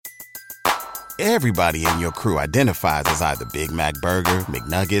Everybody in your crew identifies as either Big Mac Burger,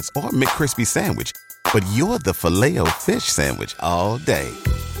 McNuggets, or McCrispy Sandwich. But you're the Filet-O-Fish Sandwich all day.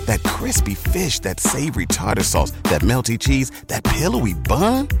 That crispy fish, that savory tartar sauce, that melty cheese, that pillowy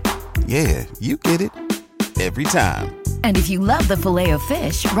bun. Yeah, you get it. Every time. And if you love the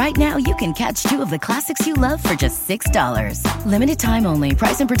Filet-O-Fish, right now you can catch two of the classics you love for just $6. Limited time only.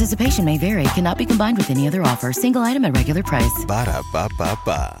 Price and participation may vary. Cannot be combined with any other offer. Single item at regular price.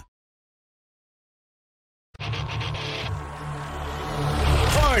 Ba-da-ba-ba-ba.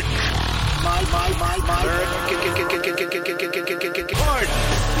 Pardon my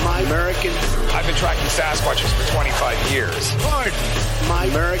American. I've been tracking Sasquatches for 25 years. Pardon my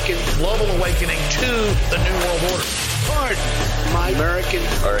American. Global awakening to the New World Order. Pardon my American.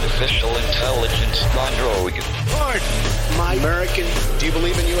 Artificial intelligence android. Pardon my American. Do you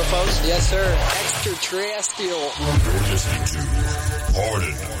believe in UFOs? Yes, sir. Extraterrestrial. You're listening to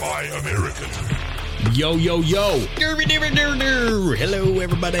Pardon My American. Yo, yo, yo. Hello,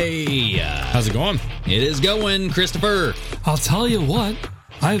 everybody. How's it going? It is going, Christopher. I'll tell you what,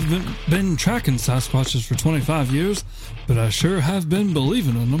 I've been tracking Sasquatches for 25 years, but I sure have been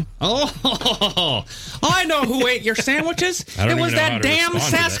believing in them. Oh, I know who ate your sandwiches. It was that damn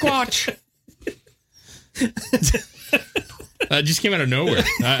Sasquatch. It just came out of nowhere.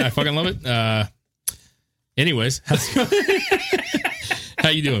 I fucking love it. Anyways, how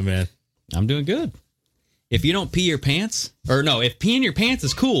you doing, man? I'm doing good. If you don't pee your pants, or no, if peeing your pants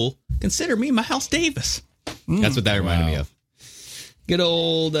is cool, consider me Miles Davis. That's what that reminded me of. Good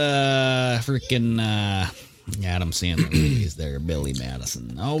old freaking Adam Sandler movies there, Billy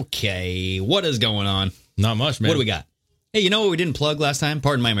Madison. Okay, what is going on? Not much, man. What do we got? Hey, you know what we didn't plug last time?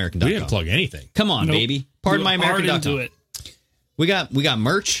 PardonMyAmerican.com. We didn't plug anything. Come on, baby. PardonMyAmerican.com. We got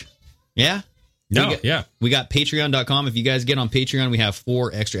merch. Yeah? We got Patreon.com. If you guys get on Patreon, we have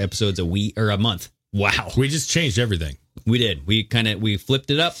 4 extra episodes a week or a month. Wow. We just changed everything. We did. We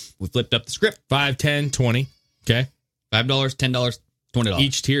flipped it up. We flipped up the script. 5, 10, 20. Okay. $5, $10, $20.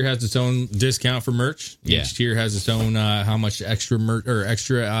 Each tier has its own discount for merch. Yeah. Each tier has its own how much extra merch or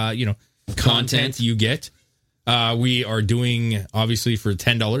extra content you get. We are doing, obviously, for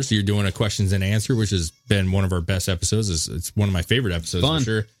 $10, you're doing a questions and answer, which has been one of our best episodes. It's one of my favorite episodes. Fun. For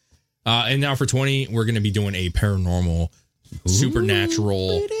sure. And now for 20, we're going to be doing a paranormal,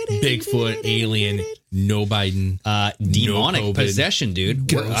 supernatural, Bigfoot, alien, no Biden, demonic no possession, dude.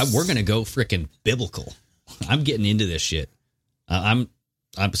 We're going to go freaking biblical. I'm getting into this shit. I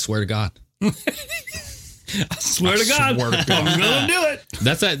swear to God. I swear to God. I'm going to do it.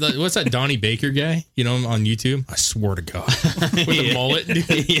 That's what's that Donnie Baker guy, on YouTube? I swear to God. With a mullet.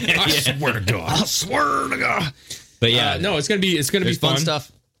 I swear to God. I swear to God. But yeah. No, it's going to be fun stuff.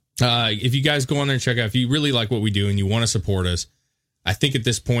 If you guys go on there and check out, if you really like what we do and you want to support us, I think at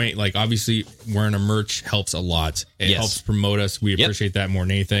this point, obviously wearing a merch helps a lot. It helps promote us. We appreciate that more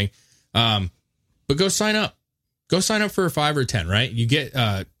than anything. But go sign up. Go sign up for a 5 or 10, right? You get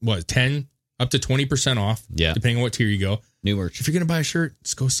 10 up to 20% off, depending on what tier you go. New merch. If you're gonna buy a shirt,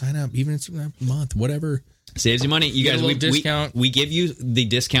 just go sign up. Even if it's a month, whatever. Saves you money. You guys, we give you the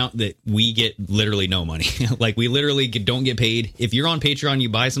discount that we get literally no money. We literally don't get paid. If you're on Patreon, you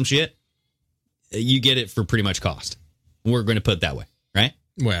buy some shit, you get it for pretty much cost. We're going to put it that way, right?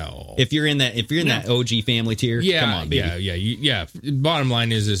 Well, if you're in that OG family tier, come on, baby. Yeah. Bottom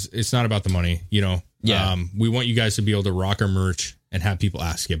line is it's not about the money, Yeah. We want you guys to be able to rock our merch and have people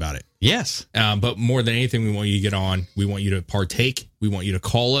ask you about it. Yes. But more than anything, we want you to get on. We want you to partake. We want you to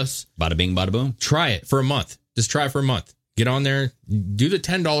call us. Bada bing, bada boom. Try it for a month. Just try it for a month. Get on there. Do the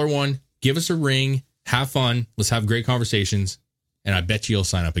 $10 one. Give us a ring. Have fun. Let's have great conversations. And I bet you'll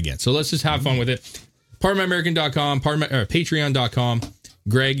sign up again. So let's just have fun with it. PardonMyAmerican.com, Patreon.com.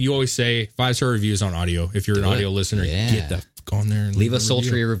 Greg, you always say 5-star reviews on audio. If you're an audio listener, get the fuck on there and leave a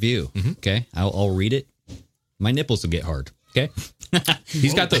sultry review. Mm-hmm. Okay. I'll read it. My nipples will get hard. Okay.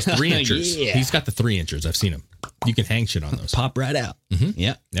 He's got those 3 inchers. Yeah. He's got the 3 inchers. I've seen him. You can hang shit on those. Pop right out.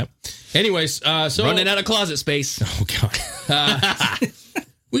 Mm-hmm. Yep. Anyways, so running out of closet space. Oh God.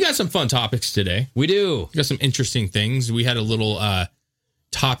 We got some fun topics today. We do. We got some interesting things. We had a little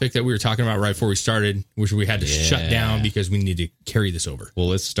topic that we were talking about right before we started, which we had to shut down because we need to carry this over. Well,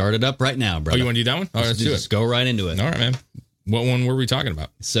 let's start it up right now, brother. Oh, you want to do that one? Oh, let's do it. Just go right into it. All right, man. What one were we talking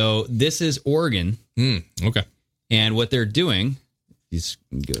about? So this is Oregon. Okay. And what they're doing, just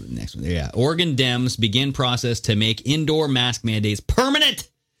go to the next one. Yeah. Oregon Dems begin process to make indoor mask mandates permanent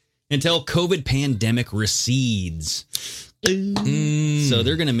until COVID pandemic recedes. So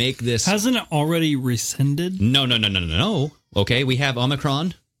they're going to make this. Hasn't it already rescinded? No. Okay, we have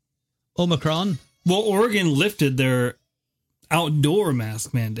Omicron. Well, Oregon lifted their outdoor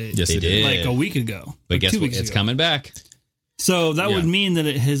mask mandate. Yes, They did. Like a week ago. But or guess 2 what? weeks It's ago. coming back. So that Yeah. would mean that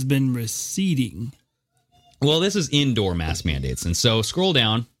it has been receding. Well, this is indoor mask mandates. And so scroll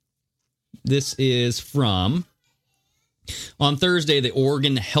down. This is from on Thursday, the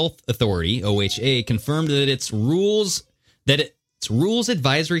Oregon Health Authority, OHA, confirmed that its rules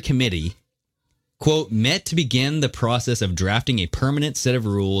advisory committee, quote, met to begin the process of drafting a permanent set of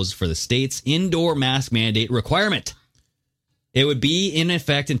rules for the state's indoor mask mandate requirement. It would be in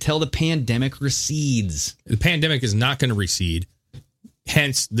effect until the pandemic recedes. The pandemic is not going to recede.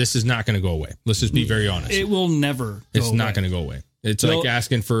 Hence, this is not going to go away. Let's just be very honest. It will never It's go not away. going to go away. It's Well, like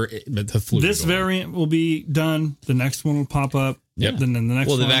asking for the flu. This to go away. variant will be done. The next one will pop up. Yep. Then the next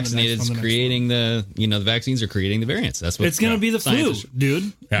Well, one. the next vaccinated one, is the next creating the vaccines are creating the variants. That's what It's going to be the flu, scientists-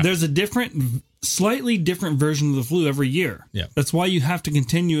 dude. Yeah. There's a slightly different version of the flu every year. Yeah. That's why you have to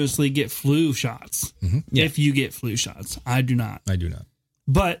continuously get flu shots. Yeah. If you get flu shots. I do not. I do not.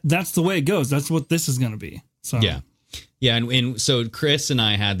 But that's the way it goes. That's what this is going to be. So Yeah. Yeah. And so Chris and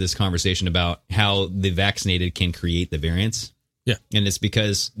I had this conversation about how the vaccinated can create the variants. Yeah. And it's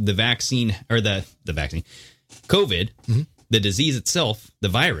because the vaccine or the vaccine, COVID, the disease itself, the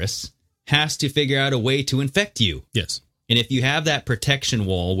virus, has to figure out a way to infect you. Yes. And if you have that protection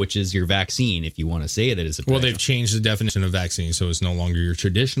wall, which is your vaccine, if you want to say that as a Well, protection, they've changed the definition of vaccine, so it's no longer your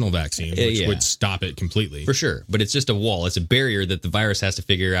traditional vaccine, which yeah. would stop it completely. for sure. But it's just a wall. It's a barrier that the virus has to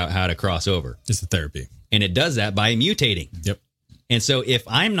figure out how to cross over. It's a therapy. And it does that by mutating. Yep. And so if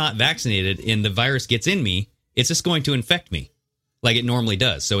I'm not vaccinated and the virus gets in me, it's just going to infect me like it normally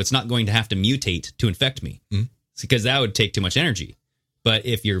does. So it's not going to have to mutate to infect me because that would take too much energy. But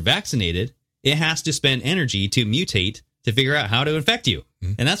if you're vaccinated, it has to spend energy to mutate to figure out how to infect you.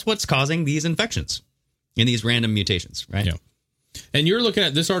 And that's what's causing these infections and these random mutations, right? Yeah. And you're looking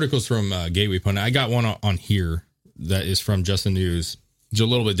at this article's from Gateway Pundit. I got one on here that is from Just the News. It's a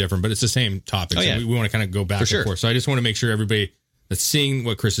little bit different, but it's the same topic. Oh, yeah. So we want to kind of go back For and sure. forth. So I just want to make sure everybody that's seeing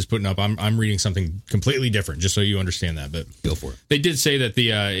what Chris is putting up, I'm reading something completely different, just so you understand that. But Go for it. they did say that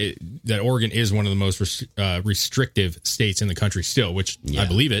that Oregon is one of the most restrictive states in the country still, which I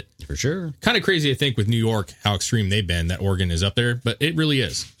believe it. For sure. Kind of crazy to think with New York how extreme they've been that Oregon is up there, but it really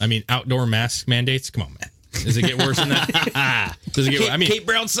is. I mean, outdoor mask mandates. Come on, man. Does it get worse than that? Does it get? I mean, Kate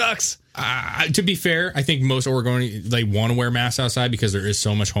Brown sucks. to be fair, I think most Oregonians they want to wear masks outside because there is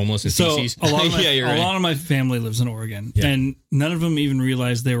so much homeless and So feces. a lot of my, Yeah, you're right. a lot of my family lives in Oregon, Yeah. and none of them even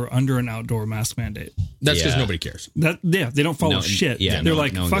realized they were under an outdoor mask mandate. That's because Yeah. nobody cares. They don't follow No, shit. yeah, They're no-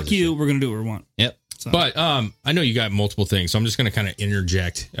 like, no one fuck gives a you, shit. we're gonna do what we want. Yep. So, But I know you got multiple things, so I'm just going to kind of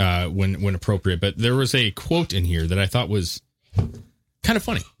interject when appropriate. But there was a quote in here that I thought was kind of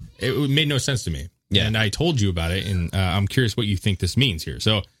funny. It made no sense to me. Yeah. And I told you about it, and I'm curious what you think this means here.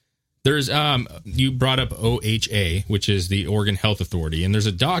 So there's you brought up OHA, which is the Oregon Health Authority, and there's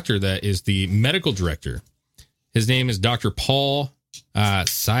a doctor that is the medical director. His name is Dr. Paul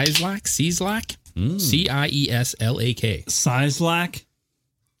Cieslak, Cieslak, Cieslak. size lack?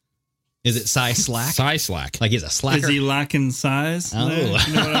 Is it size slack? Cieslak. Like he's a slacker? Is he lacking size? Oh. You know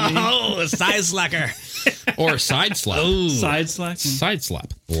what I mean? Oh, a size slacker. Or side slap. Side slack? Side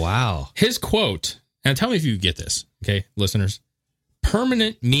slap. Wow. His quote, and tell me if you get this, okay, listeners.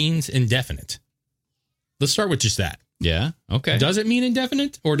 Permanent means indefinite. Let's start with just that. Yeah. Okay. Does it mean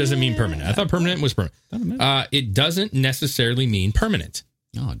indefinite or does it mean permanent? I thought permanent was permanent. It doesn't necessarily mean permanent.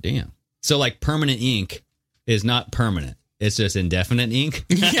 Oh, damn. So like permanent ink is not permanent. It's just indefinite ink.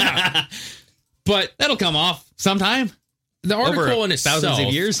 Yeah. But That'll come off sometime. the article Over in itself, thousands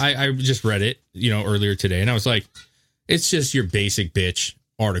of years? I just read it, earlier today, and I was like, it's just your basic bitch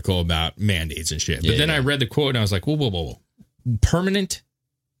article about mandates and shit. But then I read the quote and I was like, whoa. Permanent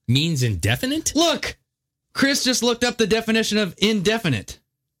means indefinite? Look, Chris just looked up the definition of indefinite.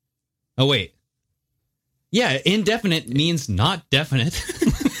 Oh, wait. Yeah, indefinite means not definite.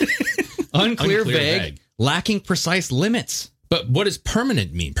 Unclear, vague, lacking precise limits. But what does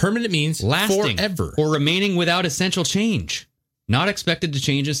permanent mean? Permanent means Lasting forever. or remaining without essential change. Not expected to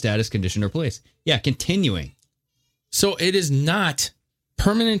change in status, condition, or place. Yeah, continuing. So it is not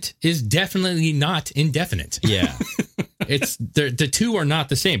permanent is definitely not indefinite. Yeah. It's the two are not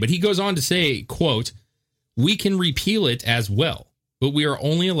the same. But he goes on to say, quote, we can repeal it as well, but we are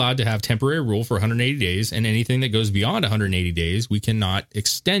only allowed to have temporary rule for 180 days, and anything that goes beyond 180 days, we cannot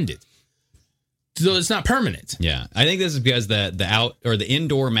extend it. So it's not permanent. Yeah, I think this is because the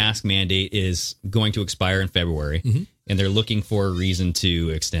indoor mask mandate is going to expire in February, and they're looking for a reason to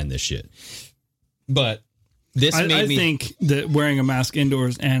extend this shit. But this I think that wearing a mask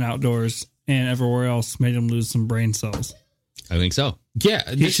indoors and outdoors and everywhere else made him lose some brain cells. I think so. Yeah,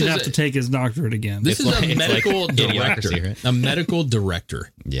 he should have to take his doctorate again. This is a medical director. Right? A medical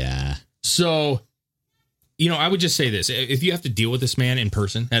director. Yeah. So, I would just say this. If you have to deal with this man in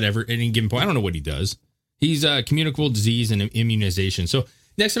person at any given point, I don't know what he does. He's communicable disease and immunization. So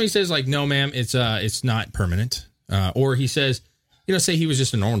next time he says, like, no, ma'am, it's not permanent. Or he says, say he was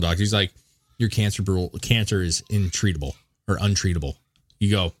just a normal doctor. He's like, your cancer is untreatable.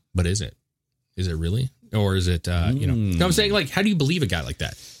 You go, but is it? Is it really? Or is it, you know what I'm saying? Like, how do you believe a guy like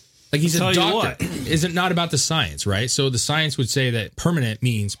that? Like, he's a doctor. Is it not about the science, right? So the science would say that permanent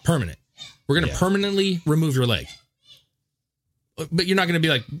means permanent. We're going to permanently remove your leg. But you're not going to be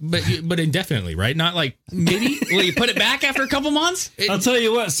like, but indefinitely, right? Not like, maybe. Will you put it back after a couple months? I'll tell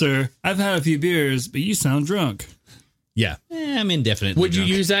you what, sir. I've had a few beers, but you sound drunk. Yeah. I'm indefinitely Would drunk.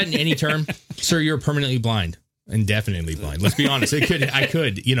 you use that in any term? Sir, you're permanently blind. Indefinitely blind. Let's be honest. I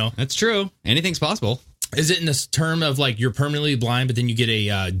could. That's true. Anything's possible. Is it in this term of like you're permanently blind, but then you get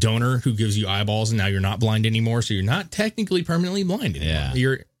a donor who gives you eyeballs and now you're not blind anymore? So you're not technically permanently blind anymore.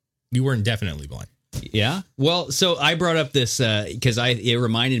 Yeah. You were indefinitely blind. Yeah. Well, so I brought up this because it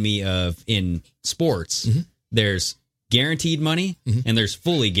reminded me of in sports, there's guaranteed money and there's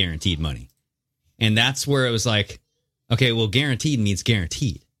fully guaranteed money. And that's where it was like, okay, well, guaranteed means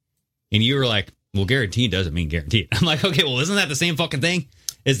guaranteed. And you were like, well, guaranteed doesn't mean guaranteed. I'm like, okay, well, isn't that the same fucking thing?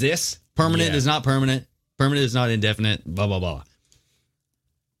 Is this permanent is not permanent? Permanent is not indefinite, blah, blah, blah.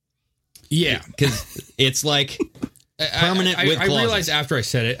 Yeah. Because it's like permanent with clauses. I realized after I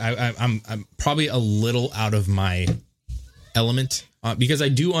said it, I'm probably a little out of my element because I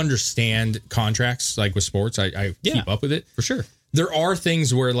do understand contracts, like with sports. I keep up with it. For sure. There are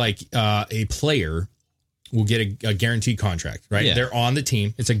things where like a player will get a guaranteed contract, right? Yeah. They're on the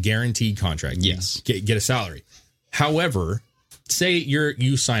team. It's a guaranteed contract. Yes. You get a salary. However, say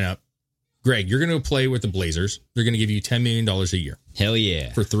you sign up. Greg, you're going to play with the Blazers. They're going to give you $10 million a year. Hell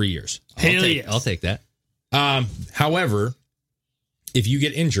yeah. For 3 years. I'll take that. However, if you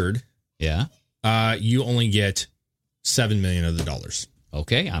get injured, you only get $7 million of the dollars.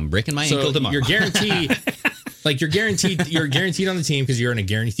 Okay, I'm breaking my ankle tomorrow. You're guaranteed, you're guaranteed on the team because you're in a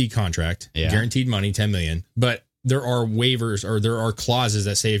guaranteed contract. Yeah. Guaranteed money, $10 million. But there are waivers or there are clauses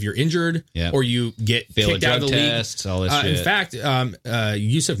that say if you're injured or you get kicked out of the league, all this shit. in fact,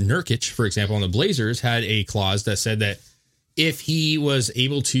 Yusuf Nurkic, for example, on the Blazers, had a clause that said that if he was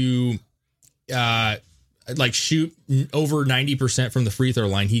able to shoot over 90% from the free throw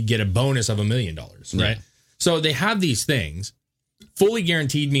line, he'd get a bonus of $1 million. Right. Yeah. So they have these things. Fully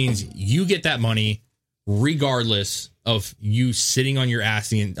guaranteed means you get that money regardless of you sitting on your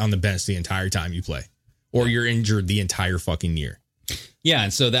ass on the bench the entire time you play, or you're injured the entire fucking year. Yeah,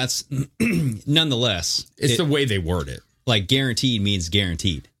 and so that's nonetheless. It's the way they word it. Like guaranteed means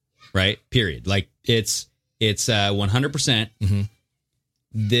guaranteed, right? Period. Like it's 100%.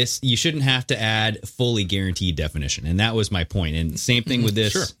 This you shouldn't have to add fully guaranteed definition, and that was my point. And same thing with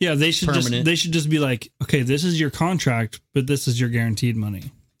this. Sure. Yeah, they should permanent. just be like, okay, this is your contract, but this is your guaranteed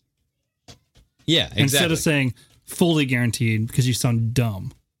money. Yeah, exactly. Instead of saying fully guaranteed because you sound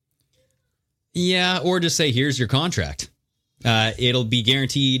dumb. Yeah, or just say here's your contract. It'll be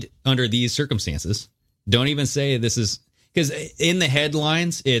guaranteed under these circumstances. Don't even say this is because in the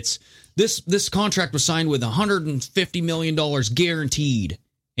headlines it's this contract was signed with $150 million guaranteed,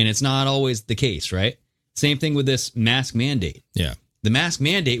 and it's not always the case, right? Same thing with this mask mandate. Yeah, the mask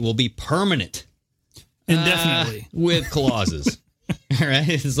mandate will be permanent, indefinitely with clauses. Right?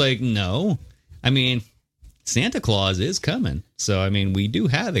 It's like no, I mean Santa Claus is coming, so I mean we do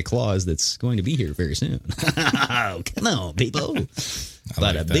have a clause that's going to be here very soon. Come on, people!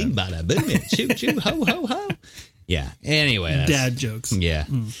 Bada bing, bada boom, choo choo, ho ho ho. Yeah. Anyway, that's, dad jokes. Yeah.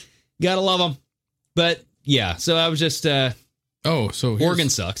 Gotta love them. But yeah, so I was just so Oregon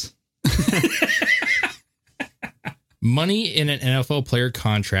sucks. Money in an NFL player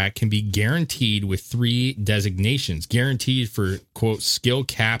contract can be guaranteed with 3 designations. Guaranteed for, quote, skill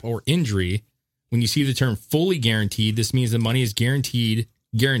cap or injury. When you see the term fully guaranteed, this means the money is guaranteed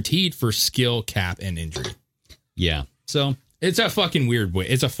for skill cap and injury. Yeah. So it's a fucking weird way.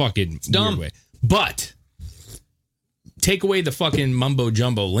 It's a fucking dumb weird way. But take away the fucking mumbo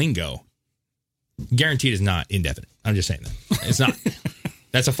jumbo lingo. Guaranteed is not indefinite. I'm just saying that. It's not.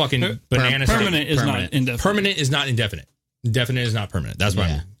 That's a fucking banana. Permanent is not indefinite. Permanent is not indefinite. Indefinite is not permanent. That's what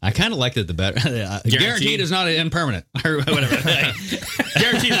I kind of liked it the better. Guaranteed is not impermanent or whatever.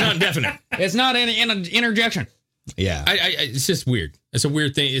 Guaranteed is not indefinite. It's not an interjection. Yeah. It's just weird. It's a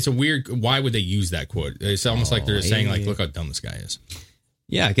weird thing. It's a weird. Why would they use that quote? It's almost like they're saying like, look how dumb this guy is.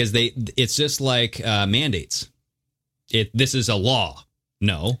 Yeah, because it's just like mandates. This is a law.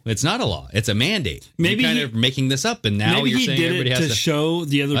 No, it's not a law. It's a mandate. Maybe you're kind of making this up, and now you're saying everybody has to. Maybe he did it to show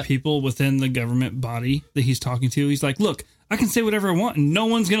the other people within the government body that he's talking to. He's like, look, I can say whatever I want, and no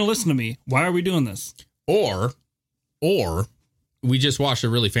one's going to listen to me. Why are we doing this? Or we just watched a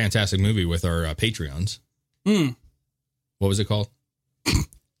really fantastic movie with our Patreons. What was it called?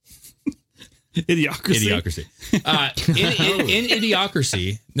 Idiocracy. In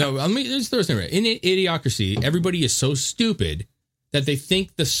Idiocracy, no, let me just throw something right. In Idiocracy, everybody is so stupid that they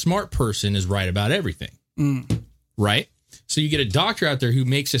think the smart person is right about everything. Right? So you get a doctor out there who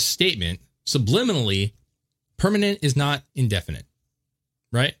makes a statement subliminally, permanent is not indefinite.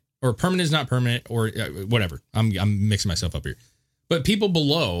 Right? Or permanent is not permanent, or whatever. I'm mixing myself up here. But people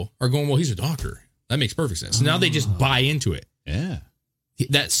below are going, well, he's a doctor. That makes perfect sense. So now they just buy into it. Yeah.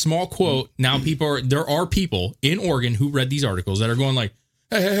 That small quote, now there are people in Oregon who read these articles that are going like,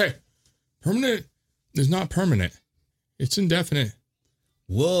 hey, permanent is not permanent. It's indefinite.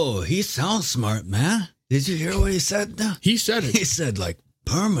 Whoa, he sounds smart, man. Did you hear what he said? He said it. He said like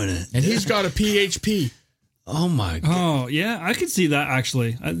permanent. And he's got a PhD. Oh my God. Oh, yeah, I could see that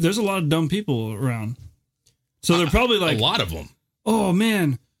actually. There's a lot of dumb people around. So they're probably like, a lot of them. Oh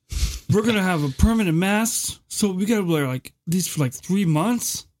man, we're going to have a permanent mask. So we got to wear like these for like 3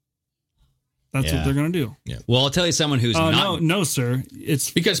 months. That's what they're going to do. Yeah. Well, I'll tell you someone who's not. No, sir.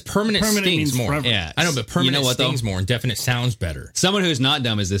 It's because permanent stings more. Forever. Yeah, I know, but permanent stings more. Indefinite sounds better. Someone who's not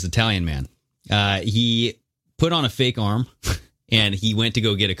dumb is this Italian man. He put on a fake arm and he went to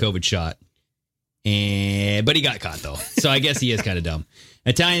go get a COVID shot. But he got caught though. So I guess he is kind of dumb.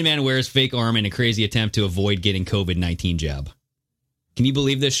 Italian man wears fake arm in a crazy attempt to avoid getting COVID-19 jab. Can you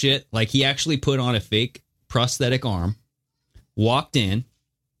believe this shit? Like he actually put on a fake prosthetic arm, walked in.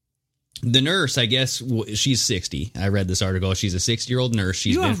 The nurse, I guess, she's 60. I read this article. She's a 60-year-old nurse.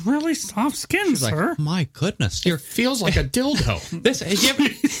 You have really soft skin, sir. Like, my goodness. It feels like a dildo.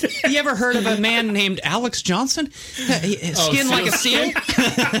 You ever heard of a man named Alex Johnson? Skin like a seal?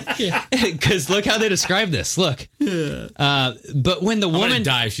 Because look how they describe this. Look. But when the woman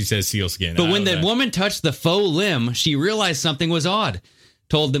dies, she says seal skin. But when the woman touched the faux limb, she realized something was odd.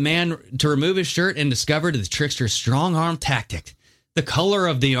 Told the man to remove his shirt and discovered the trickster's strong arm tactic. The color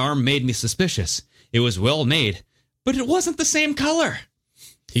of the arm made me suspicious. It was well made, but it wasn't the same color.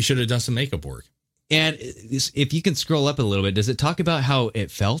 He should have done some makeup work. And if you can scroll up a little bit, does it talk about how it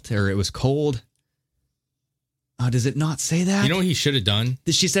felt or it was cold? Does it not say that? You know what he should have done?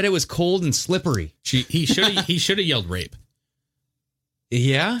 She said it was cold and slippery. He should have yelled rape.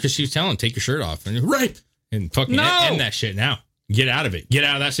 Yeah? Because she was telling him, take your shirt off. And rape! And fucking end that shit now. Get out of it. Get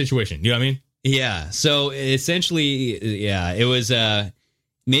out of that situation. You know what I mean? Yeah. So essentially, it was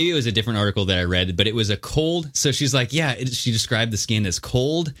maybe it was a different article that I read, but it was a cold. So she's like, she described the skin as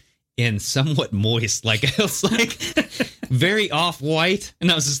cold and somewhat moist. Like it was like very off white.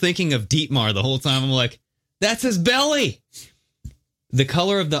 And I was just thinking of Dietmar the whole time. I'm like, that's his belly. The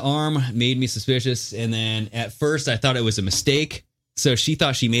color of the arm made me suspicious. And then at first I thought it was a mistake. So she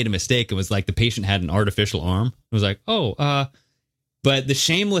thought she made a mistake. It was like the patient had an artificial arm. It was like, but the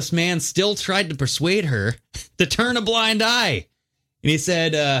shameless man still tried to persuade her to turn a blind eye. And he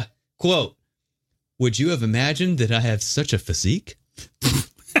said, quote, would you have imagined that I have such a physique?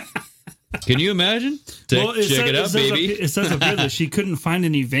 Can you imagine? Check it out, baby. It says up here that she couldn't find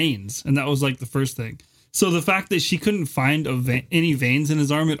any veins. And that was like the first thing. So the fact that she couldn't find any veins in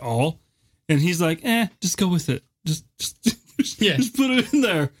his arm at all. And he's like, just go with it. Just put it in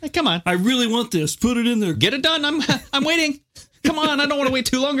there. Hey, come on. I really want this. Put it in there. Get it done. I'm waiting. Come on, I don't want to wait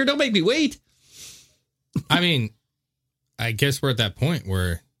too longer. Don't make me wait. I mean, I guess we're at that point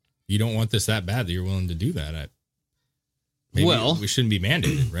where you don't want this that bad that you're willing to do that. Maybe we shouldn't be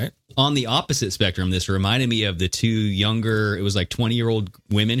mandated, right? On the opposite spectrum, this reminded me of the two younger, it was like 20-year-old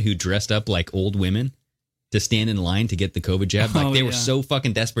women who dressed up like old women to stand in line to get the COVID jab. Like they were so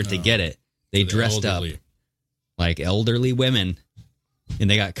fucking desperate to get it. They dressed up like elderly women and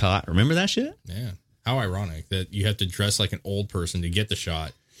they got caught. Remember that shit? Yeah. How ironic that you have to dress like an old person to get the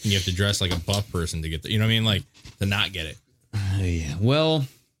shot, and you have to dress like a buff person to get the, you know what I mean? Like, to not get it. Yeah. Well,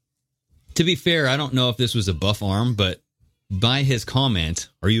 to be fair, I don't know if this was a buff arm, but by his comment,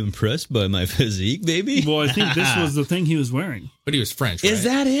 are you impressed by my physique, baby? Well, I think this was the thing he was wearing. But he was French, right? Is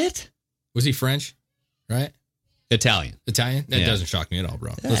that it? Was he French? Right? Italian? That doesn't shock me at all,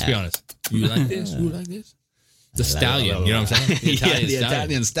 bro. Let's be honest. You like this? You like this? The stallion, you know what I'm saying? The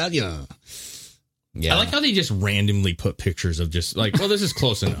Italian stallion. Yeah. I like how they just randomly put pictures of just like, well, this is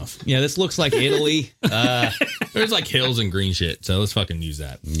close enough. Yeah, this looks like Italy. There's like hills and green shit, so let's fucking use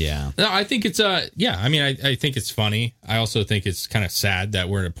that. Yeah. No, I think it's I mean, I think it's funny. I also think it's kind of sad that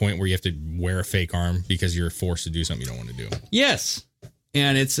we're at a point where you have to wear a fake arm because you're forced to do something you don't want to do. Yes.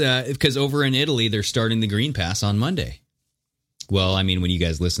 And it's because over in Italy, they're starting the Green Pass on Monday. Well, I mean, when you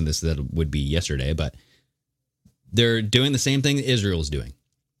guys listen to this, that would be yesterday, but they're doing the same thing that Israel's doing.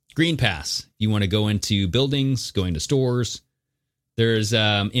 Green Pass. You want to go into buildings, go into stores. There's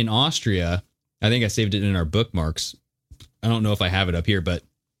in Austria, I think I saved it in our bookmarks. I don't know if I have it up here, but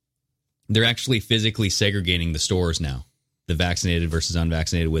they're actually physically segregating the stores now. The vaccinated versus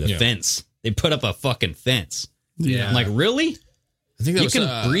unvaccinated with a fence. They put up a fucking fence. Yeah. I'm like, really? I think that you was,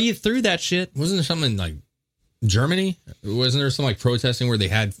 can breathe through that shit. Wasn't there something like Germany? Wasn't there some like protesting where they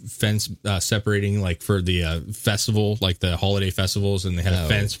had fence separating like for the festival, like the holiday festivals, and they had a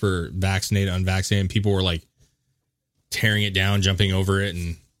fence for vaccinated, unvaccinated, and people were like tearing it down, jumping over it,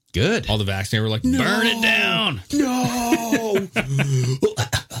 and good. All the vaccinated were like, no, burn it down. No.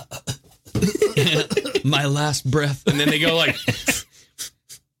 My last breath. And then they go like,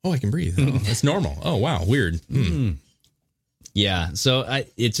 oh, I can breathe. Oh, that's normal. Oh, wow. Weird. Yeah. So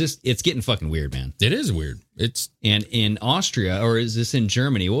it's getting fucking weird, man. It is weird. And in Austria, or is this in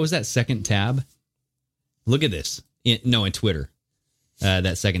Germany? What was that second tab? Look at this. In Twitter.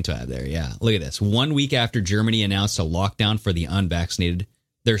 That second tab there. Yeah. Look at this. 1 week after Germany announced a lockdown for the unvaccinated,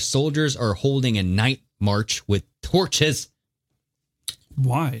 their soldiers are holding a night march with torches.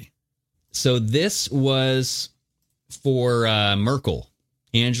 Why? So this was for Merkel,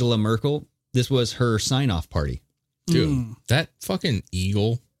 Angela Merkel. This was her sign-off party. Dude, that fucking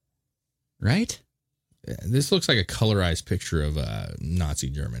eagle. Right? Yeah, this looks like a colorized picture of Nazi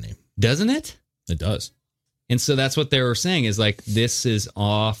Germany. Doesn't it? It does. And so that's what they were saying is like, this is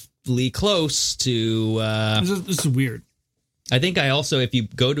awfully close to... This is weird. I think I also, if you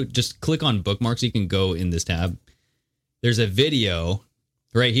go to just click on bookmarks, you can go in this tab. There's a video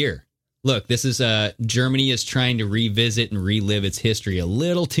right here. Look, this is Germany is trying to revisit and relive its history a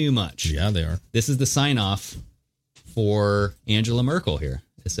little too much. Yeah, they are. This is the sign off for Angela Merkel here,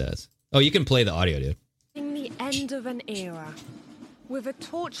 it says. Oh, you can play the audio, dude. The end of an era. With a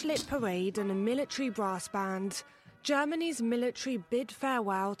torchlit parade and a military brass band, Germany's military bid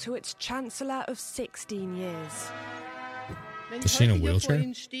farewell to its chancellor of 16 years. Is she in a wheelchair?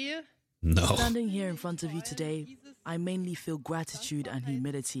 No. Standing here in front of you today, I mainly feel gratitude and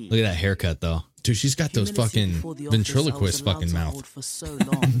humility. Look at that haircut, though. Dude, she's got those fucking ventriloquist fucking mouth. For so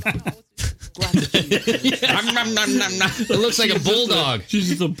long. It looks like a bulldog. She's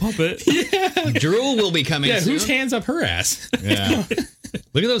just a puppet. Yeah. Drool will be coming soon. Whose hands up her ass? Yeah.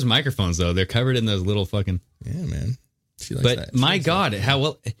 Look at those microphones, though. They're covered in those little fucking... Yeah, man. She likes but that. my God, how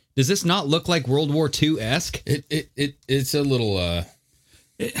well... Does this not look like World War II-esque? It's a little...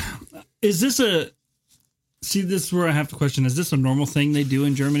 Is this a... See, this is where I have to question. Is this a normal thing they do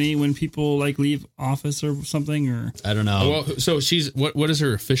in Germany when people like leave office or something? Or I don't know. Well, so she's... What is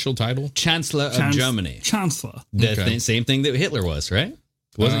her official title? Chancellor of Germany. Chancellor. The same thing that Hitler was, right?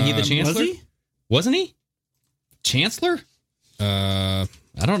 Wasn't he the chancellor? Was he? Wasn't he? Chancellor? I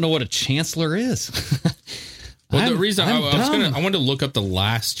don't know what a chancellor is. Well, the reason I wanted to look up the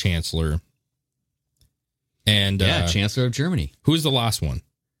last chancellor. And Chancellor of Germany. Who's the last one?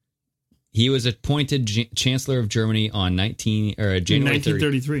 He was appointed Chancellor of Germany on January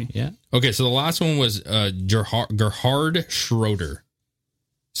 1933. Yeah. Okay, so the last one was Gerhard Schroeder.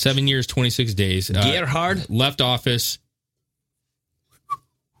 7 years, 26 days. Gerhard left office.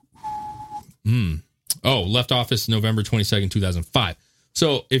 Left office November 22nd, 2005.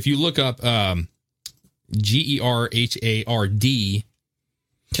 So if you look up Gerhard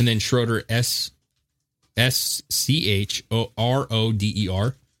and then Schroeder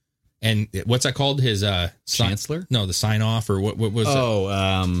Schroder. And what's that called? His chancellor? No, the sign off or what was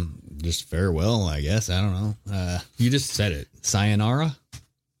it? Just farewell, I guess. I don't know. You just said it. Sayonara.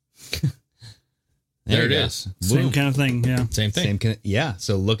 there it is. Same kind of thing. Yeah. Same thing.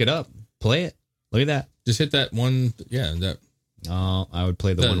 So look it up. Play it. Look at that. Just hit that one. Yeah. That. Oh, I would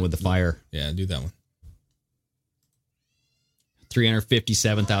play the one with the fire. Yeah, do that one.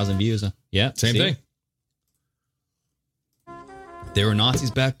 357,000 views. Yeah. Same thing. They were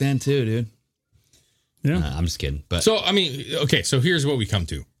Nazis back then too, dude. Yeah. I'm just kidding. But so, I mean, okay, so here's what we come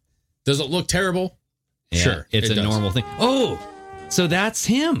to. Does it look terrible? Yeah, sure. It's a normal thing. Oh, so that's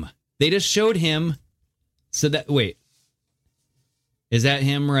him. They just showed him. So wait. Is that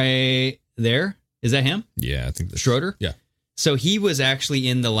him right there? Is that him? Yeah, I think that's Schroeder? Yeah. So he was actually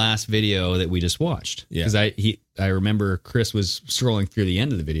in the last video that we just watched. Yeah. Because I remember Chris was scrolling through the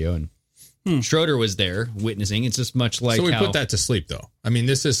end of the video and Schroeder was there witnessing. It's just much like so we put that to sleep, though. I mean,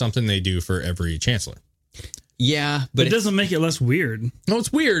 this is something they do for every chancellor. Yeah, but it doesn't make it less weird. No,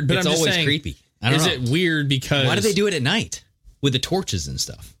 it's weird, but it's I'm just always saying, creepy. Is it weird because why do they do it at night with the torches and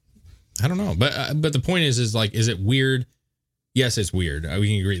stuff? I don't know, but the point is like, is it weird yes, it's weird. We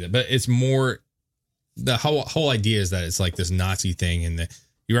can agree that, but it's more the whole idea is that it's like this Nazi thing, and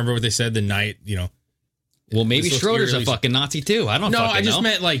you remember what they said the night, Well, maybe Schroeder's a fucking Nazi too. I don't know. No, I just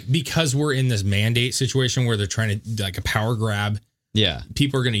meant like because we're in this mandate situation where they're trying to like a power grab. Yeah.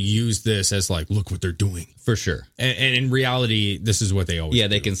 People are going to use this as like, look what they're doing. For sure. And in reality, this is what they always do.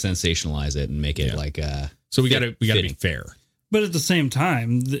 They can sensationalize it and make it like so we got to be fair. But at the same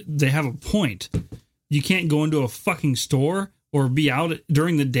time, they have a point. You can't go into a fucking store or be out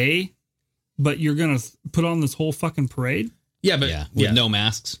during the day, but you're going to put on this whole fucking parade? Yeah, but with no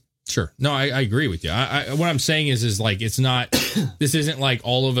masks. Sure. No, I agree with you. What I'm saying is like, it's not, this isn't like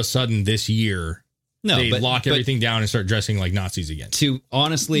all of a sudden this year, they lock everything down and start dressing like Nazis again. To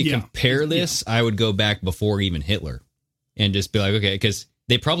honestly compare this, I would go back before even Hitler and just be like, okay, because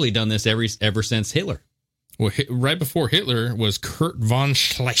they've probably done this ever since Hitler. Well, right before Hitler was Kurt von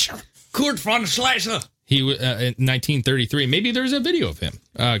Schleicher. Kurt von Schleicher. He was in 1933. Maybe there's a video of him.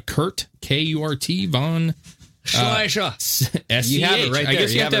 Kurt, K-U-R-T, von Schleicher. S-C-H. You have it right there. I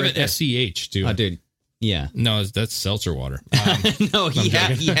guess you have to have right an S-C-H too. Oh, dude. Yeah. No, that's seltzer water. No, he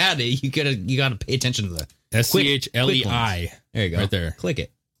had it. You gotta pay attention to the S-C-H-L-E-I. There you go. Right there. Click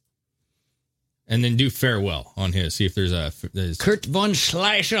it. And then do farewell on his. See if there's Kurt von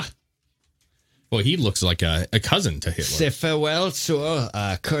Schleicher. Well, he looks like a cousin to Hitler. Say farewell to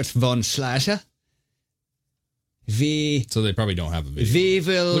Kurt von Schleicher. So they probably don't have a video. We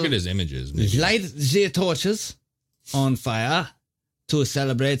will look at his images. Light the torches on fire to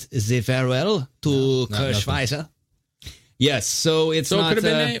celebrate the farewell to Kurt Schleicher. Yes, so it's not. Could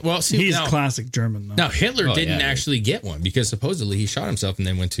have been well, see, he's classic German, though. Now, Hitler didn't actually get one because supposedly he shot himself and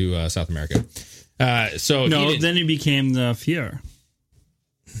then went to South America. Then he became the Führer.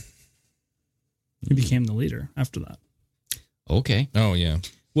 He became the leader after that. Okay. Oh, yeah.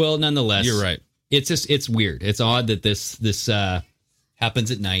 Well, nonetheless. You're right. It's weird. It's odd that this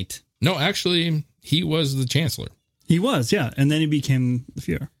happens at night. No, actually, he was the chancellor. He was, yeah. And then he became the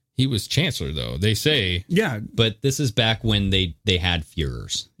Führer. He was chancellor, though. They say. Yeah. But this is back when they had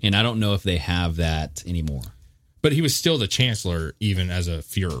Führers. And I don't know if they have that anymore. But he was still the chancellor, even as a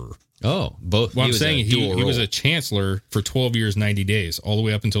Führer. Oh, both. Well, I'm saying he was a chancellor for 12 years, 90 days, all the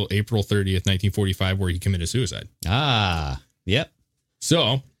way up until April 30th, 1945, where he committed suicide. Ah, yep.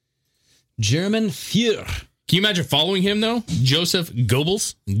 So, German Führer. Can you imagine following him, though? Joseph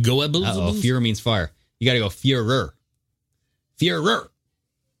Goebbels? Uh-oh, Führer means fire. You got to go Führer. Führer.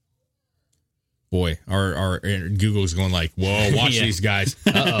 Boy, our Google's going like, whoa, watch these guys.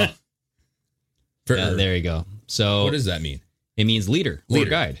 Uh-oh. There you go. So, what does that mean? It means leader or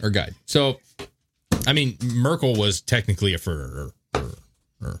guide. Or guide. So, I mean, Merkel was technically a Führer.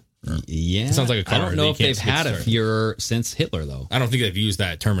 Yeah. It sounds like a car. I don't know if they've had a Führer since Hitler, though. I don't think they've used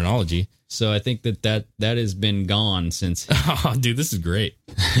that terminology. So I think that has been gone since. Oh, dude, this is great.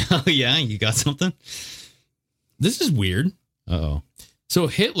 Oh, yeah? You got something? This is weird. Uh-oh. So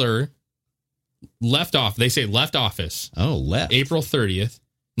Hitler left office. Oh, left. April 30th,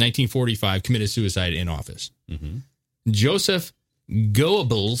 1945, committed suicide in office. Mm-hmm. Joseph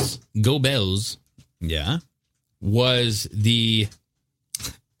Goebbels, yeah, was the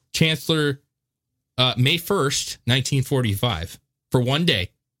chancellor May 1st, 1945, for one day.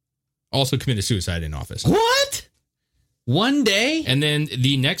 Also committed suicide in office. What? One day? And then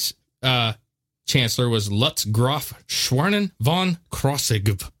the next chancellor was Lutz Graf Schwernen von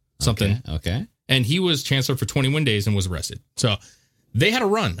Krosigv. Something. Okay. And he was chancellor for 21 days and was arrested. So they had a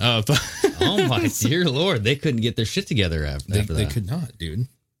run of. Oh my dear Lord! They couldn't get their shit together after that. They could not, dude.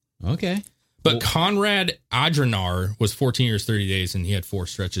 Okay, but Konrad Adenauer was 14 years 30 days, and he had 4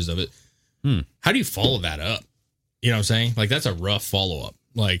 stretches of it. How do you follow that up? You know what I'm saying? Like that's a rough follow up.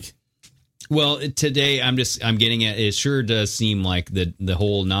 Like, well, today I'm getting at. It sure does seem like the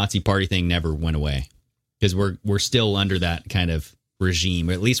whole Nazi party thing never went away because we're still under that kind of regime.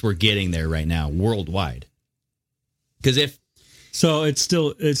 Or at least we're getting there right now worldwide. Because it's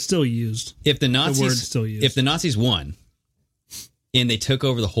still used. If the Nazis, the word's still used. If the Nazis won, and they took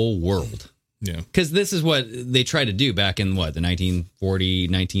over the whole world, yeah, because this is what they tried to do back in the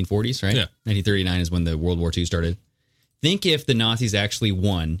 1940s, right? Yeah, 1939 is when the World War II started. Think if the Nazis actually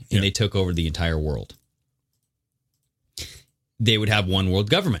won and they took over the entire world, they would have one world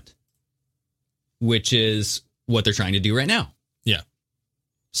government, which is what they're trying to do right now. Yeah.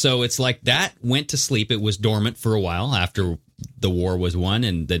 So it's like that went to sleep. It was dormant for a while after the war was won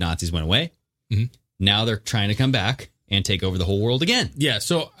and the Nazis went away. Mm-hmm. Now they're trying to come back and take over the whole world again. Yeah.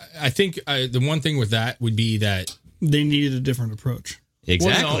 So I think the one thing with that would be that they needed a different approach.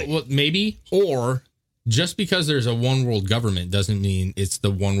 Exactly. Well, maybe, or just because there's a one world government doesn't mean it's the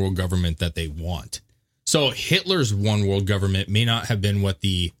one world government that they want. So Hitler's one world government may not have been what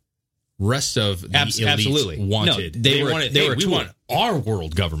the rest of the elites wanted. No, they were we want our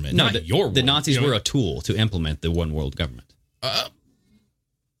world government, no, not your world. The Nazis were a tool to implement the one world government.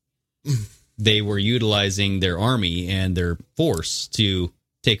 They were utilizing their army and their force to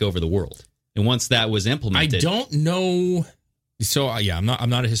take over the world. And once that was implemented, I don't know. So yeah, I'm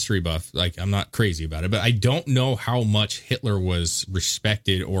not a history buff. Like, I'm not crazy about it, but I don't know how much Hitler was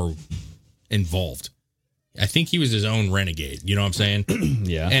respected or involved. I think he was his own renegade. You know what I'm saying?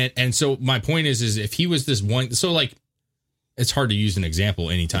 Yeah. And so my point is if he was this one, so like, it's hard to use an example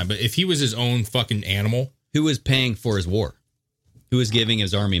anytime, but if he was his own fucking animal, who was paying for his war? Who was giving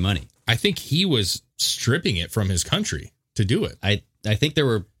his army money? I think he was stripping it from his country to do it. I think there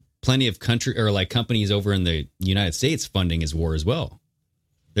were plenty of companies over in the United States funding his war as well.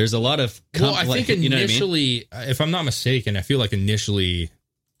 There's a lot of I think initially, if I'm not mistaken, I feel like initially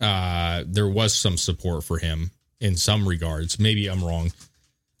there was some support for him in some regards. Maybe I'm wrong.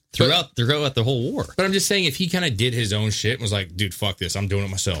 Throughout the whole war. But I'm just saying, if he kind of did his own shit and was like, dude, fuck this, I'm doing it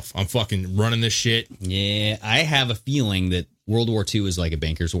myself. I'm fucking running this shit. Yeah, I have a feeling that World War II is like a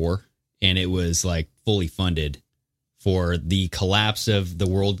banker's war, and it was like fully funded for the collapse of the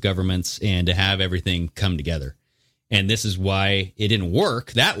world governments and to have everything come together. And this is why it didn't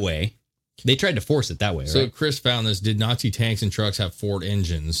work that way. They tried to force it that way, right? So Chris found this. Did Nazi tanks and trucks have Ford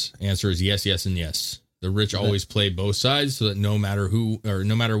engines? Answer is yes, yes, and yes. The rich always play both sides so that no matter who or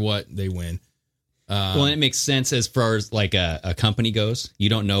no matter what, they win. Well, it makes sense as far as like a company goes. You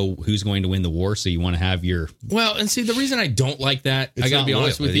don't know who's going to win the war, so you want to have your... Well, and see, the reason I don't like that, I got to be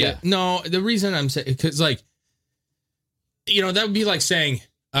honest with you. Yeah. No, the reason I'm saying, because like, you know, that would be like saying,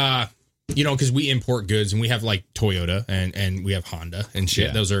 you know, because we import goods and we have like Toyota and we have Honda and shit.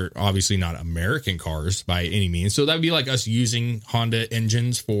 Yeah. Those are obviously not American cars by any means. So that would be like us using Honda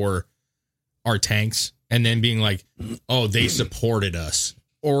engines for our tanks and then being like, oh, they supported us,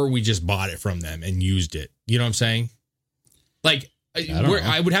 or we just bought it from them and used it. You know what I'm saying? Like,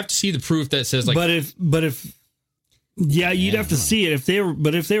 I would have to see the proof that says like, but if you'd have to see it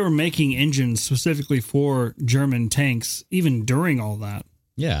if they were making engines specifically for German tanks, even during all that.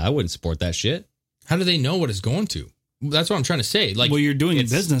 Yeah, I wouldn't support that shit. How do they know what it's going to? That's what I'm trying to say. Like, well, you're doing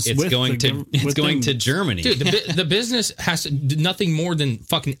business. It's going to Germany, dude. The business has nothing more than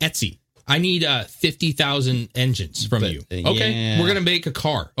fucking Etsy. I need 50,000 engines from you. Okay, yeah. We're gonna make a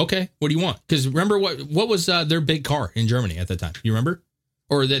car. Okay, what do you want? Because remember what was their big car in Germany at that time? You remember?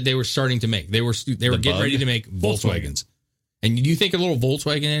 Or that they were starting to make? They were getting ready to make Volkswagens. And do you think a little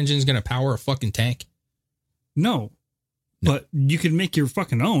Volkswagen engine is gonna power a fucking tank? No, but you could make your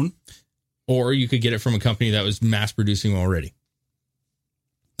fucking own. Or you could get it from a company that was mass producing already.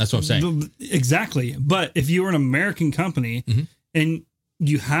 That's what I'm saying. Exactly. But if you were an American company and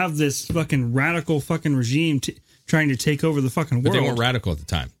you have this fucking radical fucking regime trying to take over the fucking world. But they weren't radical at the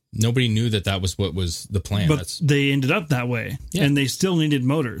time. Nobody knew that was what was the plan. But they ended up that way. Yeah. And they still needed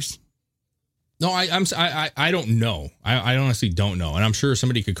motors. No, I don't know. I honestly don't know. And I'm sure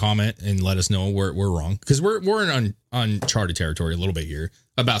somebody could comment and let us know where we're wrong. Because we're in uncharted territory a little bit here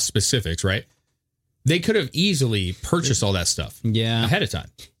about specifics, right? They could have easily purchased all that stuff ahead of time.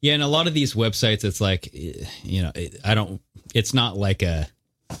 Yeah, and a lot of these websites, it's like, you know, it's not like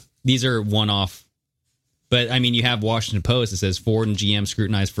these are one-off. But, I mean, you have Washington Post that says Ford and GM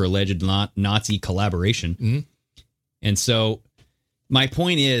scrutinized for alleged Nazi collaboration. Mm-hmm. And so my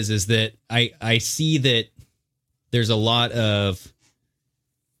point is that I see that there's a lot of,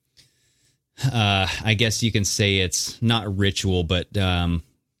 I guess you can say it's not ritual, but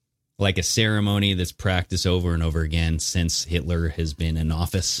like a ceremony that's practiced over and over again since Hitler has been in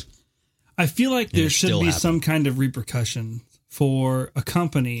office. I feel like there should be some kind of repercussion for a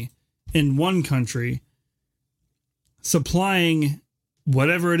company in one country supplying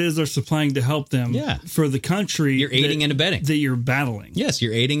whatever it is they're supplying to help them for the country. You're aiding and abetting. That you're battling. Yes,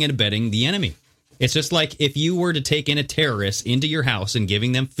 you're aiding and abetting the enemy. It's just like if you were to take in a terrorist into your house and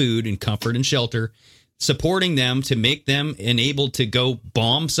giving them food and comfort and shelter, supporting them to make them enabled to go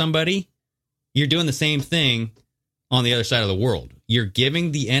bomb somebody, you're doing the same thing on the other side of the world. You're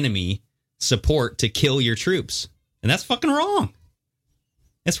giving the enemy support to kill your troops. And that's fucking wrong.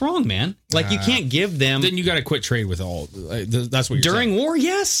 It's wrong, man. Like, you can't give them... Then you got to quit trade with all... That's what you're During saying. war,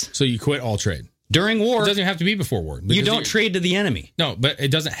 yes. So you quit all trade. During war... It doesn't have to be before war. You don't trade to the enemy. No, but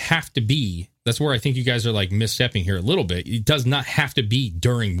it doesn't have to be. That's where I think you guys are, like, misstepping here a little bit. It does not have to be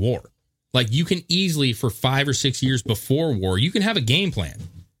during war. Like, you can easily, for 5 or 6 years before war, you can have a game plan.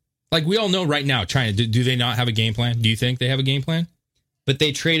 Like, we all know right now, China, do they not have a game plan? Do you think they have a game plan? But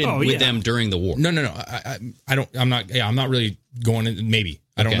they traded with them during the war. No. I don't. I'm not really going in. Maybe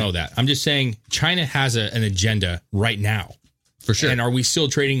I don't know that. I'm just saying China has an agenda right now. For sure. And are we still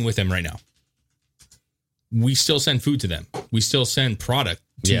trading with them right now? We still send food to them. We still send product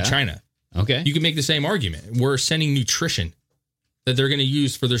to China. Okay. You can make the same argument. We're sending nutrition that they're going to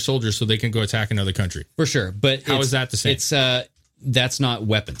use for their soldiers so they can go attack another country. For sure. But how is that the same? It's that's not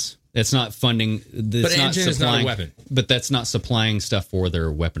weapons. That's not funding. But an engine is not a weapon. But that's not supplying stuff for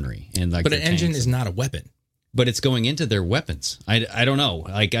their weaponry. And like, but an engine is not a weapon. But it's going into their weapons. I don't know.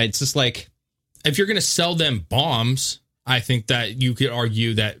 Like, it's just like, if you're going to sell them bombs, I think that you could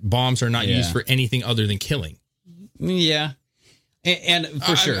argue that bombs are not used for anything other than killing. Yeah. And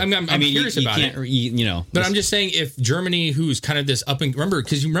for sure. I'm curious about it. But I'm just saying, if Germany, who's kind of this up and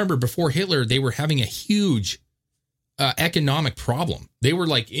because you remember before Hitler, they were having a huge economic problem. They were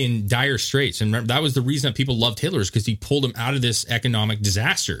like in dire straits. And remember, that was the reason that people loved Hitler, is because he pulled them out of this economic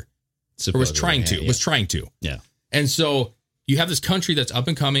disaster. Or was trying to. Yeah. And so you have this country that's up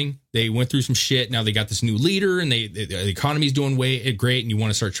and coming. They went through some shit. Now they got this new leader, and the economy's doing great. And you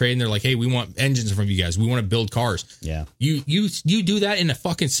want to start trading. They're like, hey, we want engines from you guys. We want to build cars. Yeah. You do that in a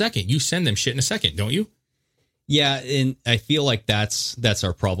fucking second. You send them shit in a second, don't you? Yeah, and I feel like that's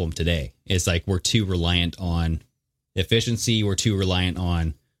our problem today. It's like we're too reliant on efficiency. We're too reliant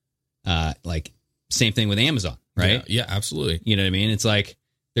on like same thing with Amazon, right? Yeah, absolutely. You know what I mean? It's like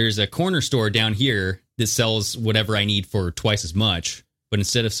there's a corner store down here that sells whatever I need for twice as much, but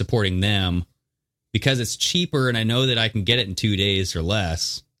instead of supporting them, because it's cheaper and I know that I can get it in 2 days or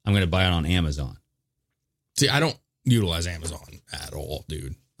less, I'm going to buy it on Amazon. See, I don't utilize Amazon at all,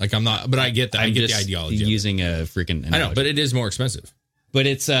 dude. Like, I'm not, but I get that. I get the ideology. Using a freaking analogy. I know, but it is more expensive. But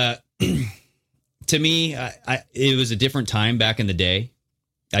it's to me, it was a different time back in the day.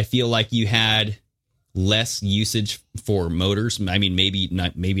 I feel like you had less usage for motors. I mean, maybe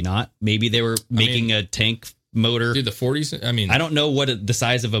not. Maybe they were making a tank motor. Dude, the 40s. I mean, I don't know what the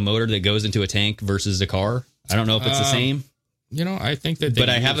size of a motor that goes into a tank versus a car. I don't know if it's the same. I think that. But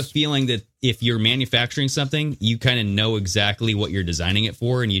I have a feeling that if you're manufacturing something, you kind of know exactly what you're designing it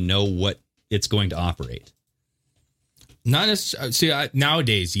for, and you know what it's going to operate. Not necessarily. See,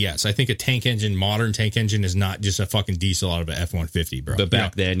 nowadays, yes, I think a modern tank engine, is not just a fucking diesel out of an F-150, bro. But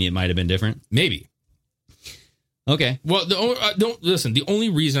back then, it might have been different. Maybe. Okay. Well, don't listen. The only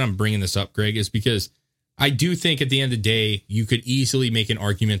reason I'm bringing this up, Greg, is because I do think at the end of the day, you could easily make an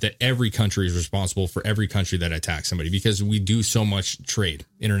argument that every country is responsible for every country that attacks somebody, because we do so much trade,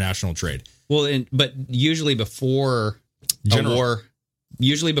 international trade. Well, but usually before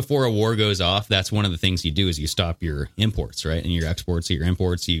a war goes off, that's one of the things you do is you stop your imports, right? And your exports or your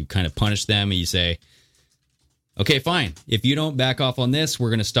imports, you kind of punish them and you say, okay, fine. If you don't back off on this, we're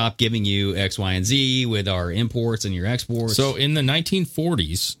going to stop giving you X, Y, and Z with our imports and your exports. So in the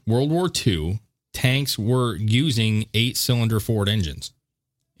 1940s, World War II, tanks were using 8-cylinder Ford engines.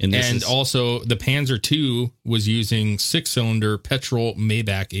 And also the Panzer II was using 6-cylinder petrol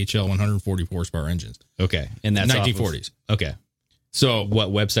Maybach HL 140 horsepower engines. Okay. And that's 1940s. Okay. So what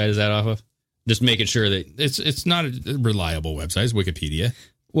website is that off of? Just making sure that it's not a reliable website. It's Wikipedia.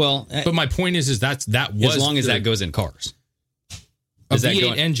 Well, but my point is that was, as long as that goes in cars. A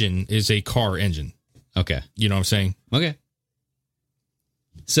V8 engine is a car engine. Okay. You know what I'm saying? Okay.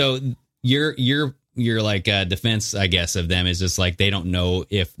 So your like defense, I guess, of them is just like they don't know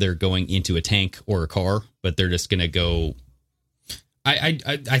if they're going into a tank or a car, but they're just going to go.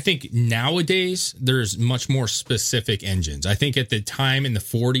 I think nowadays there's much more specific engines. I think at the time in the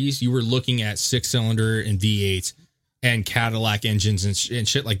 40s, you were looking at 6-cylinder and V8s and Cadillac engines and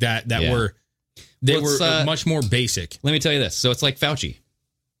shit like that were much more basic. Let me tell you this. So it's like Fauci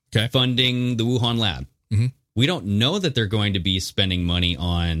funding the Wuhan lab. Mm-hmm. We don't know that they're going to be spending money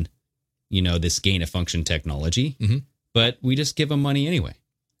on, this gain of function technology, but we just give them money anyway.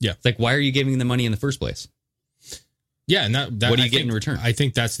 Yeah. It's like, why are you giving them money in the first place? Yeah. And that what do you get in return? I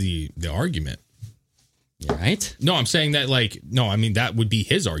think that's the argument. Right? No, I'm saying that that would be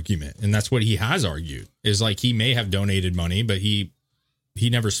his argument. And that's what he has argued is like, he may have donated money, but he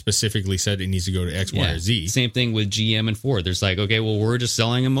never specifically said it needs to go to X, Y, or Z. Same thing with GM and Ford. There's like, okay, well, we're just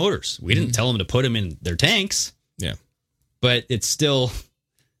selling them motors. We didn't tell them to put them in their tanks. Yeah. But it's still,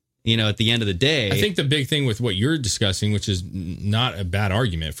 at the end of the day. I think the big thing with what you're discussing, which is not a bad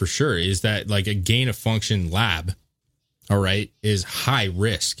argument for sure, is that like a gain of function lab, all right, is high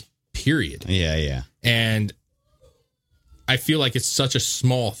risk, period. Yeah. And I feel like it's such a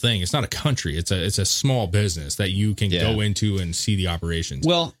small thing. It's not a country. It's a small business that you can go into and see the operations.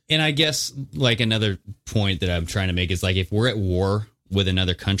 Well, and I guess like another point that I'm trying to make is like, if we're at war with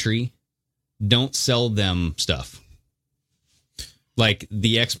another country, don't sell them stuff. Like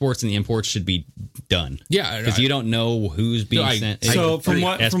the exports and the imports should be done. Yeah, because you don't know who's being sent. So from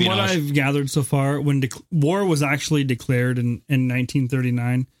what I've gathered so far, when war was actually declared in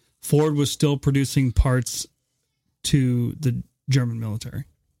 1939, Ford was still producing parts to the German military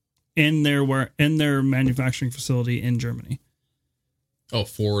in their manufacturing facility in Germany. Oh,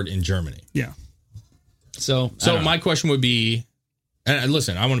 Ford in Germany. Yeah. So my question would be, and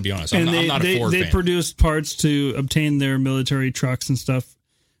listen, I want to be honest. I'm not a Ford fan. They produced parts to obtain their military trucks and stuff,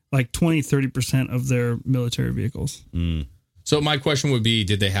 like 20-30% of their military vehicles. So my question would be,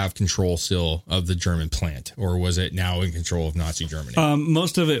 did they have control still of the German plant, or was it now in control of Nazi Germany?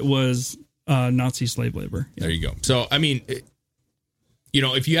 Most of it was Nazi slave labor. Yeah. There you go. So, I mean,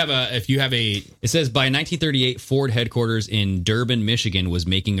 if you have a, it says by 1938, Ford headquarters in Durban, Michigan was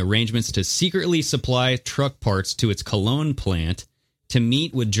making arrangements to secretly supply truck parts to its Cologne plant to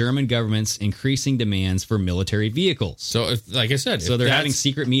meet with German government's increasing demands for military vehicles. So, like I said, they're having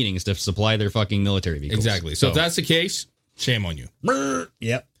secret meetings to supply their fucking military vehicles. Exactly. So if that's the case, shame on you.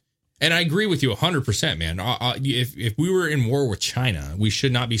 Yep. And I agree with you 100%, man. If we were in war with China, we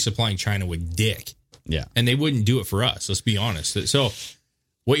should not be supplying China with dick. Yeah. And they wouldn't do it for us. Let's be honest. So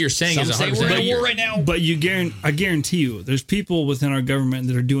what you're saying is 100%. We're in war right now. But I guarantee you, there's people within our government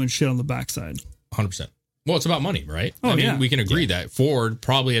that are doing shit on the backside. 100%. Well, it's about money, right? Oh, yeah. We can agree that Ford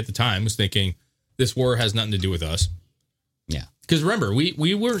probably at the time was thinking this war has nothing to do with us. Yeah. Because remember,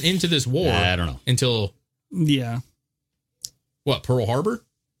 we weren't into this war. I don't know. Until what, Pearl Harbor?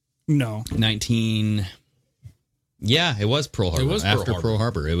 No. 19. Yeah, it was Pearl Harbor. It was after Pearl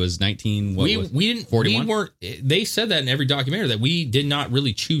Harbor. It was 19. We didn't. 41? We weren't. They said that in every documentary that we did not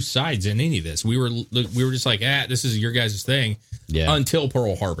really choose sides in any of this. We were just like, this is your guys' thing. Yeah. Until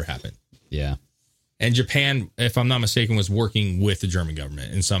Pearl Harbor happened. Yeah. And Japan, if I'm not mistaken, was working with the German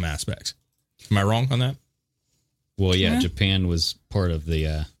government in some aspects. Am I wrong on that? Well, yeah. Japan was part of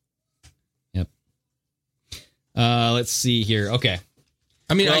the. Yep. Let's see here. Okay.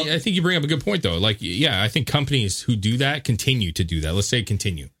 I mean, I think you bring up a good point, though. Like, yeah, I think companies who do that continue to do that. Let's say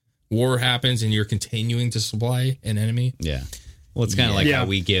continue. War happens and you're continuing to supply an enemy. Yeah. Well, it's kind of like how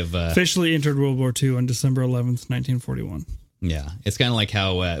we give... officially entered World War II on December 11th, 1941. Yeah. It's kind of like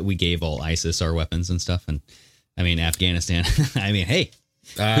how we gave all ISIS our weapons and stuff. And, I mean, Afghanistan. I mean, hey,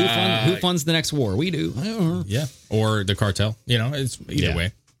 who funds the next war? We do. Yeah. Or the cartel. It's either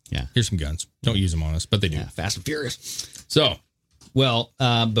way. Yeah. Here's some guns. Don't use them on us, but they do. Yeah, Fast and Furious. So... Well,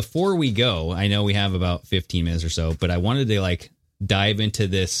 before we go, I know we have about 15 minutes or so, but I wanted to dive into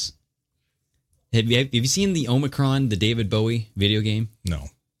this. Have you seen the Omicron, the David Bowie video game? No.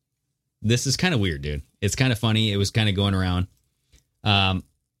 This is kind of weird, dude. It's kind of funny. It was kind of going around.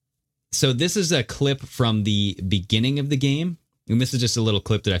 So this is a clip from the beginning of the game. And this is just a little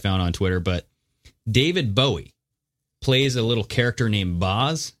clip that I found on Twitter, but David Bowie plays a little character named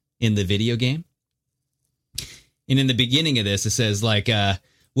Boz in the video game. And in the beginning of this, it says, wake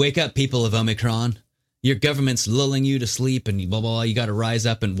up, people of Omicron. Your government's lulling you to sleep and blah, blah, blah. You got to rise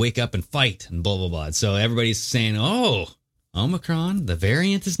up and wake up and fight and blah, blah, blah. So everybody's saying, oh, Omicron, the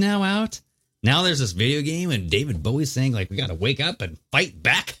variant is now out. Now there's this video game and David Bowie's saying, we got to wake up and fight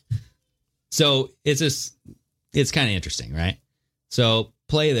back. So it's kind of interesting, right? So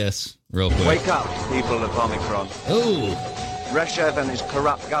play this real quick. Wake up, people of Omicron. Oh. Russia and his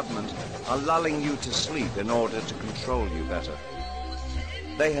corrupt government are lulling you to sleep in order to control you better.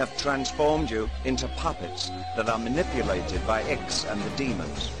 They have transformed you into puppets that are manipulated by X and the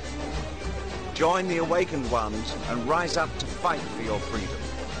demons. Join the awakened ones and rise up to fight for your freedom.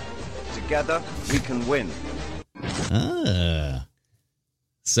 Together, we can win.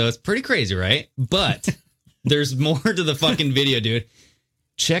 So it's pretty crazy, right? But there's more to the fucking video, dude.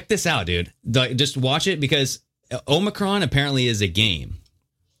 Check this out, dude. Just watch it, because Omicron apparently is a game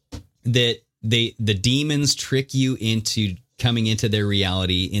that the demons trick you into coming into their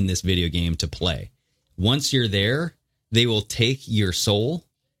reality in this video game to play. Once you're there, they will take your soul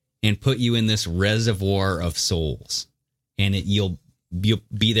and put you in this reservoir of souls, and you'll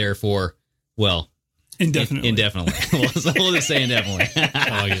be there for, well, indefinitely. We'll just say indefinitely.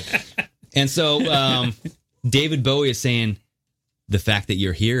 I like it. And so David Bowie is saying the fact that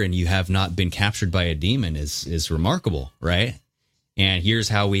you're here and you have not been captured by a demon is remarkable, right? And here's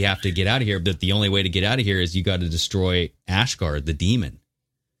how we have to get out of here. But the only way to get out of here is you got to destroy Ashgard, the demon.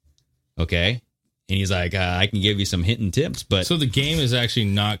 Okay? And he's like, I can give you some hint and tips, but... So the game is actually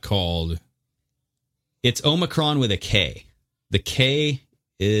not called... It's Omicron with a K. The K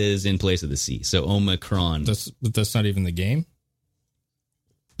is in place of the C. So Omicron. That's not even the game?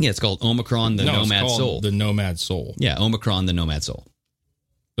 Yeah, it's called Omicron, the Nomad Soul. The Nomad Soul. Yeah, Omicron, the Nomad Soul.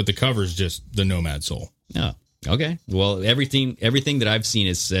 But the cover is just the Nomad Soul. Oh. Okay. Well, everything that I've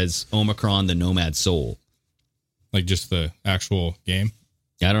seen says Omicron, the Nomad Soul. Like just the actual game?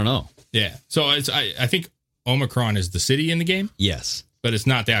 I don't know. Yeah. So I think Omicron is the city in the game. Yes. But it's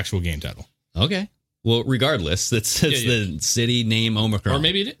not the actual game title. Okay. Well, regardless, it's the city name Omicron. Or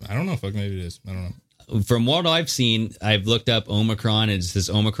maybe it is. I don't know. Fuck, maybe it is. I don't know. From what I've seen, I've looked up Omicron, and it says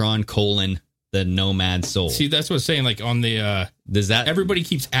Omicron : the Nomad Soul. See, that's what I'm saying. Like on the does that everybody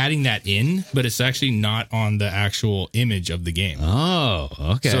keeps adding that in, but it's actually not on the actual image of the game. Oh,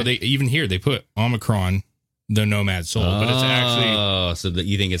 okay. So they even here they put Omicron, the Nomad Soul, but it's actually so that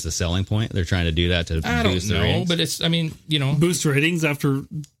you think it's a selling point? They're trying to do that to I boost don't know, the ratings? but it's boost ratings after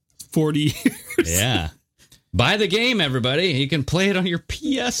 40 years. Yeah. Buy the game, everybody. You can play it on your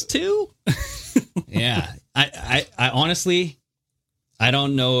PS2. Yeah. I honestly, I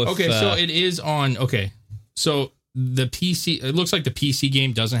don't know if... Okay, so it is on... Okay, so the PC... It looks like the PC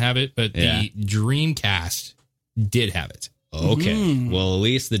game doesn't have it, but the Dreamcast did have it. Okay. Well, at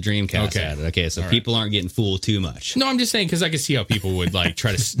least the Dreamcast had it. Okay, so people aren't getting fooled too much. No, I'm just saying because I can see how people would like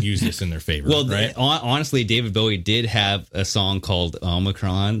try to use this in their favor. Well, right? Honestly, David Bowie did have a song called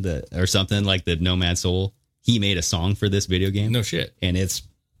Omicron or something like the Nomad Soul. He made a song for this video game. No shit. And it's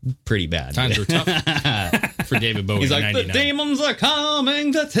pretty bad. Times were tough for David Bowie. He's like, 99. the demons are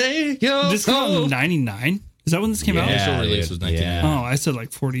coming to take your This came out in 99? Is that when this came out? The initial release was 1999. Oh, I said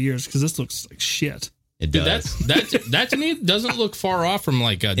like 40 years because this looks like shit. It Dude, does. that to me doesn't look far off from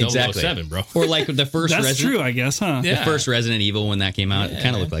like 007, bro. Or like the first That's Resident, true, I guess, huh? The first Resident Evil when that came out, it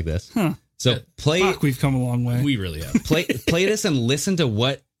kind of looked like this. Huh. So Fuck, we've come a long way. We really have. play this and listen to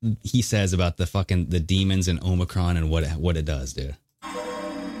what he says about the demons and Omicron and what it does, dude.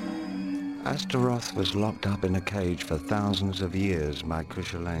 Astaroth was locked up in a cage for thousands of years by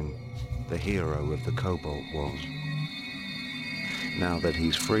Cuchulainn, the hero of the Cobalt Wars. Now that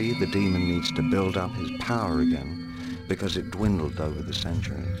he's free, the demon needs to build up his power again because it dwindled over the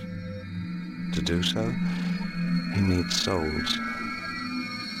centuries. To do so, he needs souls.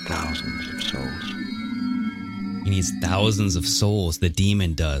 Thousands of souls. He needs thousands of souls, the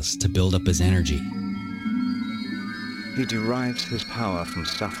demon does, to build up his energy. He derives his power from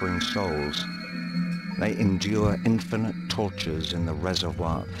suffering souls. They endure infinite tortures in the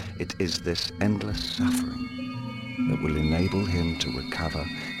reservoir. It is this endless suffering that will enable him to recover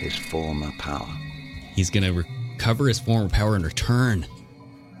his former power. He's going to recover his former power in return.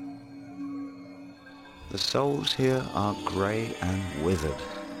 The souls here are grey and withered.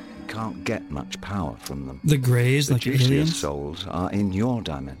 You can't get much power from them. The greys, like juicier aliens? souls are in your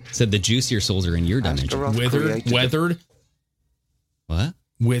dimension. Said the juicier souls are in your dimension. Astaroth Weathered. What?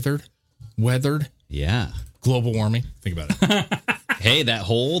 Weathered. Yeah. Global warming. Think about it. Hey, that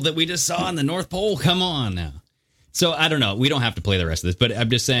hole that we just saw in the North Pole. Come on now. So I don't know. We don't have to play the rest of this, but I'm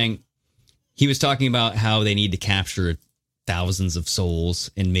just saying he was talking about how they need to capture thousands of souls,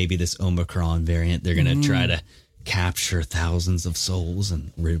 and maybe this Omicron variant, they're going to try to capture thousands of souls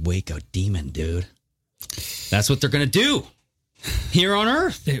and wake a demon, dude. That's what they're going to do here on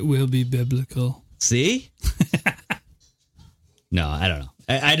Earth. It will be biblical. See? No, I don't know.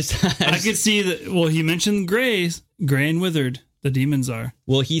 I could see that. Well, he mentioned grays, gray and withered. The demons are.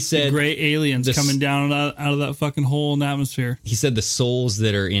 Well, he said the gray aliens coming down out of that fucking hole in the atmosphere. He said the souls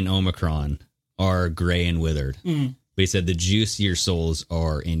that are in Omicron are gray and withered. But he said the juicier souls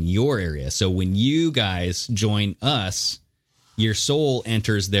are in your area. So when you guys join us, your soul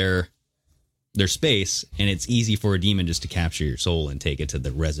enters their space, and it's easy for a demon just to capture your soul and take it to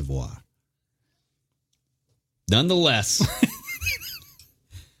the reservoir. Nonetheless,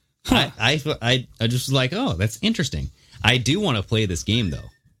 I just was like, oh, that's interesting. I do want to play this game, though.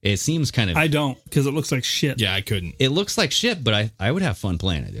 It seems kind of... I don't, because it looks like shit. Yeah, I couldn't. It looks like shit, but I would have fun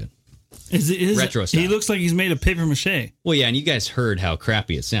playing it, dude. Retro style. He looks like he's made of paper mache. Well, yeah, and you guys heard how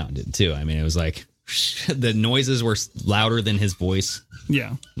crappy it sounded, too. I mean, it was like... the noises were louder than his voice. Yeah.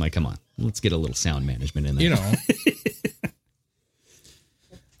 I'm like, come on. Let's get a little sound management in there. You know.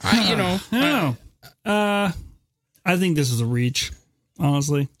 I don't know. I think this is a reach,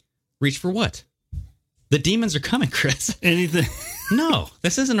 honestly. Reach for what? The demons are coming, Chris. Anything? No,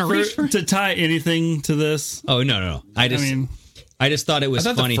 this isn't a reach for... To tie anything to this. Oh, no. I just thought it was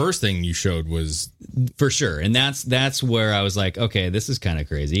funny. The first thing you showed was... For sure. And that's where I was like, okay, this is kind of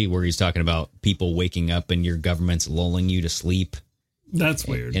crazy, where he's talking about people waking up and your government's lulling you to sleep. That's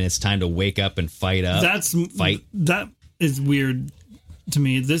weird. And it's time to wake up and fight up. That is weird to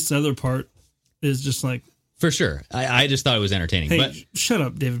me. This other part is just like... For sure. I just thought it was entertaining. Hey, but shut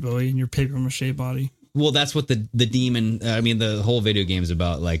up, David Bowie, and your paper mache body. Well, that's what the demon... the whole video game is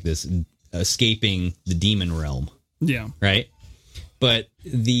about, like this escaping the demon realm. Yeah. Right? But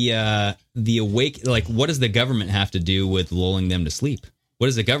the awake, like, what does the government have to do with lulling them to sleep? What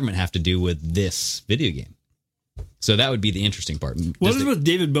does the government have to do with this video game? So that would be the interesting part. What is with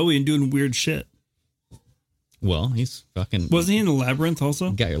David Bowie and doing weird shit? Well, he's fucking. Wasn't he in the Labyrinth also?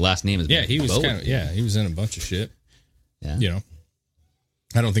 You got your last name is he was Bowie. he was in a bunch of shit. Yeah, you know,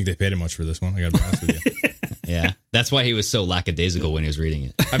 I don't think they paid him much for this one. I got to be honest with you. Yeah, that's why he was so lackadaisical when he was reading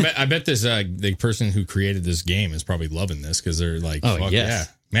it. I bet this the person who created this game is probably loving this because they're like, oh fuck yes.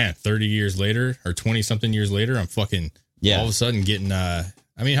 Yeah, man, 30 years later or 20 something years later, I'm fucking all of a sudden getting.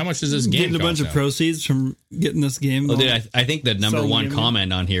 I mean, how much does this game getting a bunch of proceeds from getting this game? Well, dude, I think the number one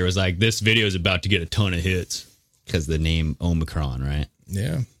comment on here was like, this video is about to get a ton of hits because the name Omicron, right?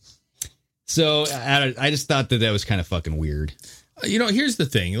 Yeah. So I just thought that was kind of fucking weird. You know, here's the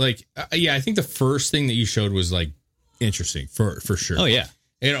thing. Like, I think the first thing that you showed was like interesting for sure. Oh yeah.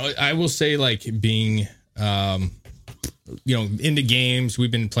 You know, I will say like being, into games.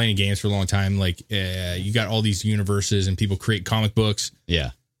 We've been playing games for a long time. Like, you got all these universes and people create comic books. Yeah.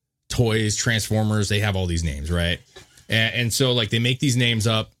 Toys, Transformers. They have all these names, right? And so like they make these names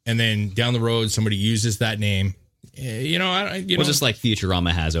up, and then down the road somebody uses that name. Just like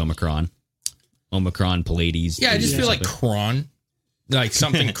Futurama has Omicron, Pallades. Yeah, I just feel like Kron. Like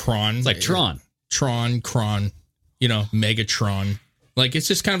something Kron. It's like Tron. Kron, Megatron. Like, it's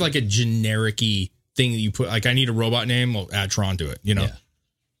just kind of like a generic-y thing that you put. Like, I need a robot name, well, add Tron to it, Yeah.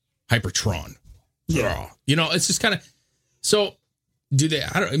 Hypertron. Yeah. It's just kind of. So,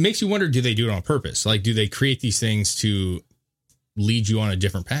 it makes you wonder, do they do it on purpose? Like, do they create these things to lead you on a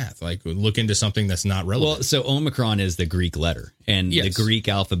different path? Like, look into something that's not relevant? Well, so Omicron is the Greek letter and the Greek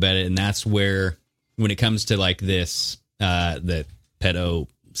alphabet, and that's where, when it comes to like this, the pedo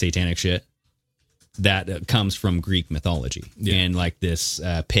satanic shit, that comes from Greek mythology and like this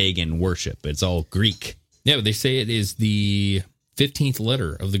pagan worship. It's all Greek. Yeah, but they say it is the 15th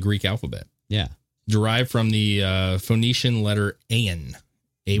letter of the Greek alphabet. Yeah. Derived from the Phoenician letter Ayin,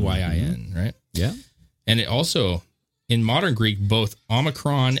 A-Y-I-N, right? Yeah. And it also, in modern Greek, both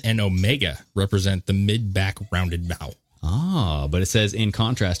Omicron and Omega represent the mid-back rounded vowel. Oh, but it says in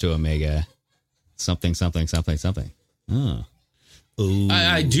contrast to Omega, something. Oh.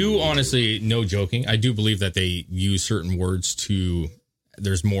 I do honestly, no joking, I do believe that they use certain words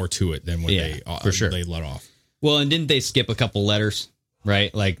there's more to it than what they let off. Well, and didn't they skip a couple letters,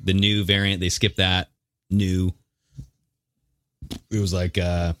 right? Like the new variant, they skipped that. New. It was like,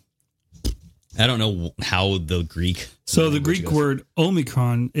 I don't know how the Greek. So the Greek word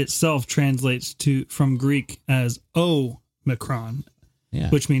Omicron itself translates from Greek as Omicron,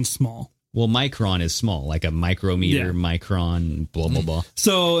 which means small. Well, micron is small, like a micrometer, micron, blah, blah, blah.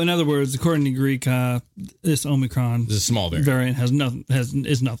 So, in other words, according to Greek, this Omicron is a small variant is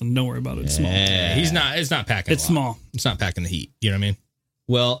nothing. Don't worry about it. It's small. It's not packing. It's small. It's not packing the heat. You know what I mean?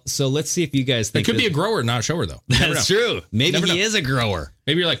 Well, so let's see if you guys think it could be a grower, not a shower, though. That's true. Maybe he is a grower.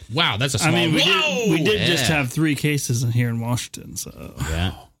 Maybe you're like, wow, that's a small. I mean, we did just have 3 cases in here in Washington. So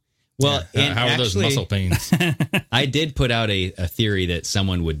yeah. Well, how are those muscle pains? I did put out a theory that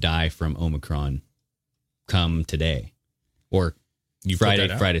someone would die from Omicron come today or Friday.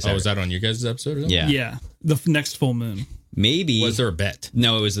 Saturday. Oh, was that on your guys' episode? Or something? Yeah. The next full moon. Maybe. Was there a bet?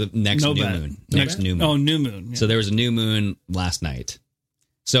 No, it was the next new moon. New moon. Oh, new moon. Yeah. So there was a new moon last night.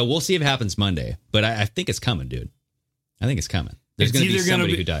 So we'll see if it happens Monday. But I think it's coming, dude. I think it's coming. There's going to be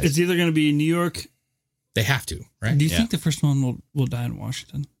somebody who dies. It's either going to be New York. They have to, right? Do you think the first one will die in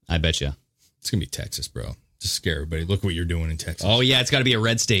Washington? I bet you. It's going to be Texas, bro. Just scare everybody. Look what you're doing in Texas. Oh, yeah. It's got to be a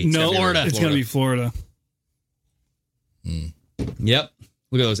red state. No, Florida. It's going to be Florida. Yep.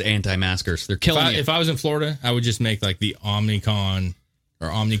 Look at those anti-maskers. They're killing you. If I was in Florida, I would just make like the Omicron or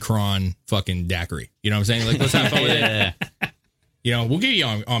Omicron fucking daiquiri. You know what I'm saying? Like, let's have fun with it. We'll give you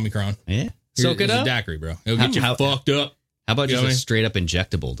Omicron. Yeah. Soak it up. A daiquiri, bro. It'll get you fucked up. How about just a straight up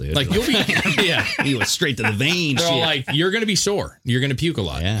injectable, dude? Like you'll be, you went straight to the vein. They're all like, you're going to be sore. You're going to puke a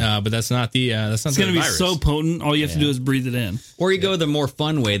lot. Yeah. But that's not the It's going to be so potent. All you have to do is breathe it in. Or you go the more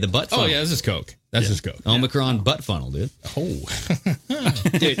fun way, the butt funnel. Oh yeah, this is Coke. That's just Coke. Omicron butt funnel, dude. Oh,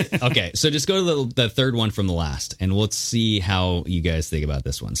 dude. Okay, so just go to the third one from the last, and let's see how you guys think about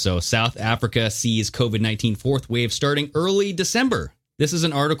this one. So South Africa sees COVID-19 fourth wave starting early December. This is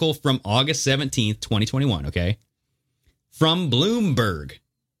an article from August 17th, 2021. Okay. From Bloomberg.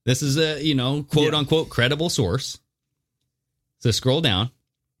 This is a, quote unquote credible source. So scroll down.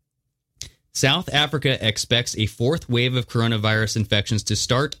 South Africa expects a fourth wave of coronavirus infections to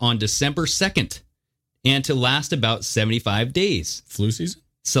start on December 2nd and to last about 75 days. Flu season?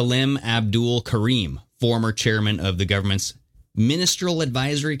 Salim Abdul Karim, former chairman of the government's Ministerial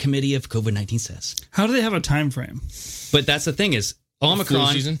Advisory Committee of COVID-19 says. How do they have a time frame? But that's the thing is,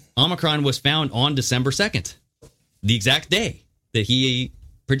 Omicron was found on December 2nd, the exact day that he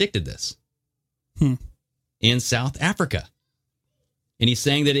predicted this in South Africa. And he's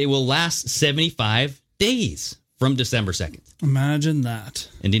saying that it will last 75 days from December 2nd. Imagine that.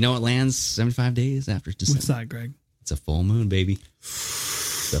 And do you know what lands 75 days after December? What's that, Greg? It's a full moon, baby.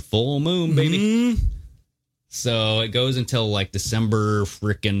 It's a full moon, baby. Mm-hmm. So it goes until like December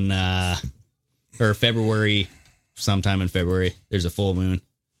or February, sometime in February. There's a full moon.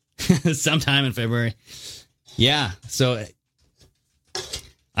 Sometime in February. Yeah. So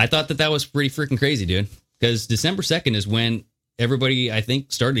I thought that was pretty freaking crazy, dude. Because December 2nd is when everybody, I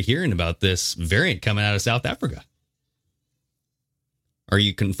think, started hearing about this variant coming out of South Africa. Are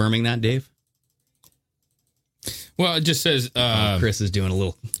you confirming that, Dave? Well, it just says... Chris is doing a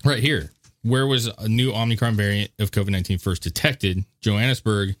little... Right here. Where was a new Omicron variant of COVID-19 first detected?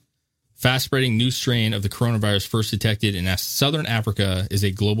 Johannesburg. Fast-spreading new strain of the coronavirus first detected in Southern Africa is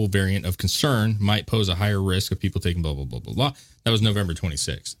a global variant of concern. Might pose a higher risk of people taking blah, blah, blah, blah, blah. That was November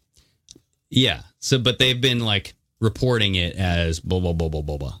 26th. Yeah. So, but they've been like reporting it as blah, blah, blah, blah,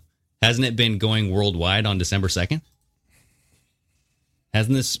 blah, blah. Hasn't it been going worldwide on December 2nd?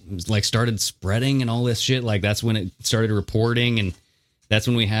 Hasn't this like started spreading and all this shit? Like that's when it started reporting, and that's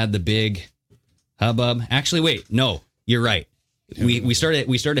when we had the big hubbub. Actually, wait, no, you're right. We started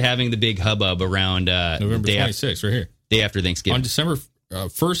having the big hubbub around November 26th, right here, day after Thanksgiving. On December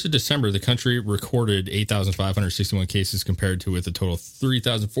 1st of December, the country recorded 8,561 cases compared to with a total of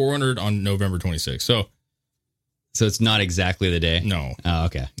 3,400 on November 26th. So it's not exactly the day. No. Oh,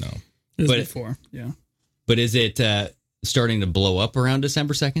 okay. No. It was before. Yeah. But is it starting to blow up around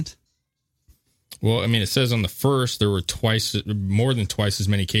December 2nd? Well, I mean, it says on the 1st there were more than twice as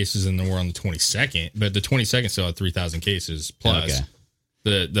many cases than there were on the 22nd, but the 22nd still had 3,000 cases plus.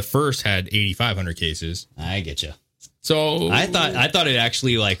 Okay. The first had 8,500 cases. I get you. So I thought it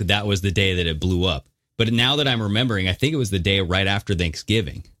actually like that was the day that it blew up. But now that I'm remembering, I think it was the day right after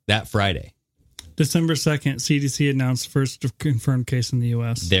Thanksgiving, that Friday. December 2nd, CDC announced first confirmed case in the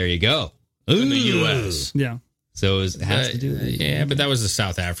U.S. There you go. In the U.S. Yeah. So it has to do with it. Yeah, but that was the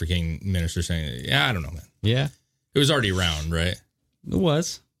South African minister saying, yeah, I don't know, man. Yeah. It was already around, right? It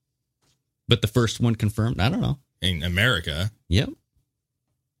was. But the first one confirmed, I don't know. In America. Yep.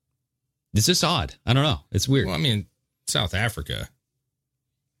 It's just odd. I don't know. It's weird. Well, I mean, South Africa.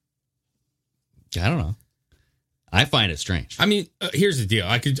 I don't know. I find it strange. I mean, here's the deal.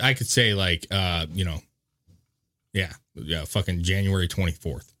 I could say like, fucking January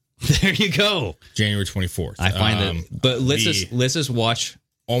 24th. There you go. January 24th. I find that. But let's just watch.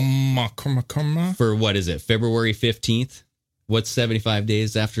 For what is it? February 15th? What's 75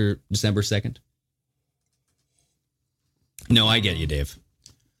 days after December 2nd? No, I get you, Dave.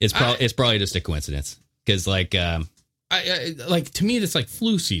 It's probably just a coincidence. Because like, I to me, it's like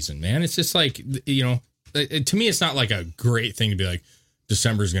flu season, man. It's just like, you know, to me, it's not like a great thing to be like,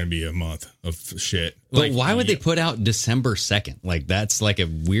 December is going to be a month of shit. But like, why would they put out December 2nd? Like, that's like a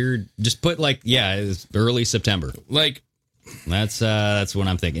weird, just put like, it's early September. Like, that's what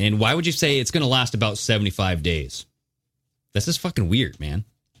I'm thinking. And why would you say it's going to last about 75 days? That's just fucking weird, man.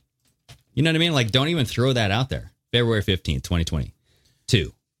 You know what I mean? Like, don't even throw that out there. February 15th,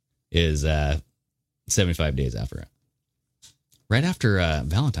 2022 is 75 days after it. Right after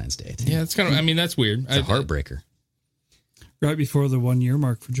Valentine's Day. Too. Yeah, it's kind of, I mean, that's weird. It's a heartbreaker. Right before the 1 year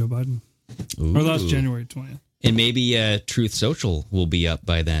mark for Joe Biden. Ooh. Or that's January 20th. And maybe Truth Social will be up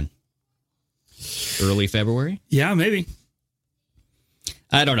by then. Early February? Yeah, maybe.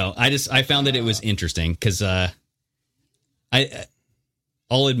 I don't know. I found that it was interesting because I'll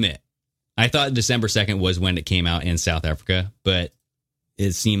admit, I thought December 2nd was when it came out in South Africa, but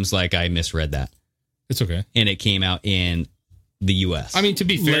it seems like I misread that. It's okay. And it came out in the U.S. I mean, to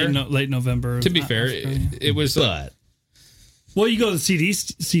be fair, late November. To be fair, it was. But well, you go to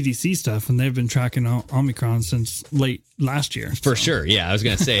CDC stuff, and they've been tracking Omicron since late last year. For sure, yeah. I was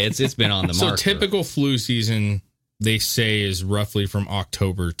going to say it's been on the mark. So typical flu season, they say, is roughly from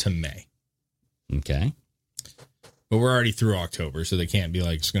October to May. Okay, but we're already through October, so they can't be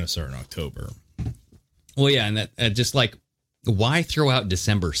like it's going to start in October. Well, yeah, and that just like why throw out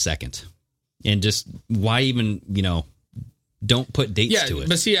December 2nd, and just why even don't put dates to it.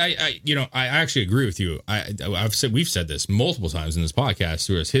 But see, I actually agree with you. We've said this multiple times in this podcast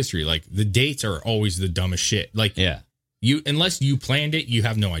through its history. Like the dates are always the dumbest shit. Like unless you planned it, you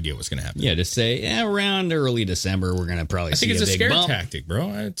have no idea what's going to happen. Yeah, just say around early December we're going to probably. I think it's a scare tactic,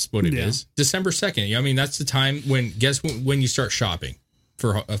 bro. That's what it is. December 2nd. I mean, that's the time when you start shopping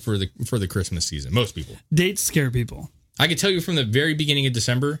for the Christmas season. Most people dates scare people. I can tell you from the very beginning of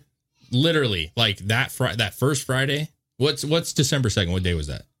December, literally like that first Friday What's December 2nd? What day was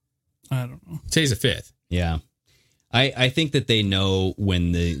that? I don't know. Today's the 5th. Yeah. I think that they know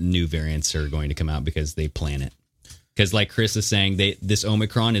when the new variants are going to come out because they plan it. Because like Chris is saying, this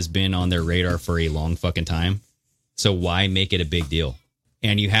Omicron has been on their radar for a long fucking time. So why make it a big deal?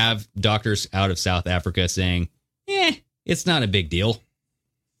 And you have doctors out of South Africa saying, it's not a big deal.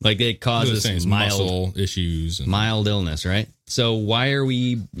 Like it causes muscle issues. And mild illness, right? So why are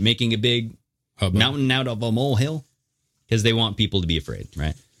we making a big mountain out of a molehill? Because they want people to be afraid,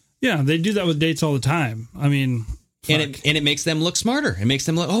 right? Yeah, they do that with dates all the time. I mean... And it makes them look smarter. It makes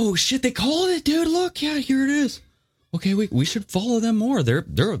them look, oh shit, they called it, dude. Look, yeah, here it is. Okay, we should follow them more.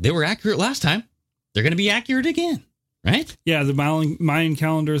 They were accurate last time. They're going to be accurate again, right? Yeah, the Mayan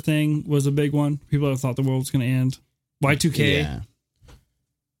calendar thing was a big one. People have thought the world was going to end. Y2K.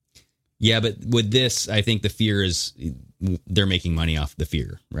 Yeah, but with this, I think the fear is they're making money off the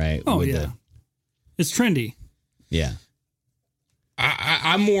fear, right? Oh, it's trendy. Yeah.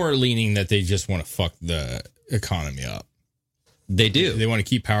 I'm more leaning that they just want to fuck the economy up. They do. They want to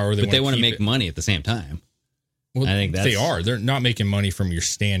keep power. But they want to make money at the same time. Well, I think they are. They're not making money from your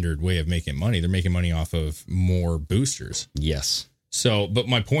standard way of making money. They're making money off of more boosters. Yes. So, but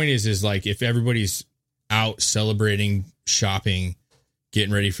my point is like if everybody's out celebrating, shopping,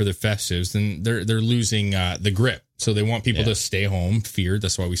 getting ready for the festives, then they're losing the grip. So they want people to stay home, feared.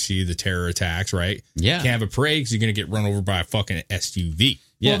 That's why we see the terror attacks, right? Yeah. Can't have a parade because you're going to get run over by a fucking SUV.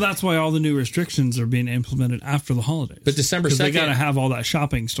 Well, that's why all the new restrictions are being implemented after the holidays. But December 2nd... they got to have all that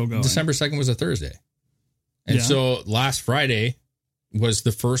shopping still going. December 2nd was a Thursday. And so last Friday was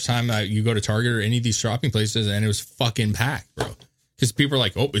the first time that you go to Target or any of these shopping places and it was fucking packed, bro. Because people are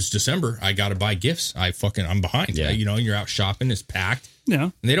like, oh, it's December. I got to buy gifts. I'm behind. Yeah. You know, and you're out shopping. It's packed. Yeah.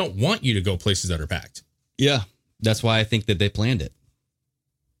 And they don't want you to go places that are packed. Yeah. That's why I think that they planned it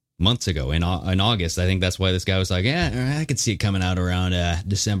months ago in August. I think that's why this guy was like, I could see it coming out around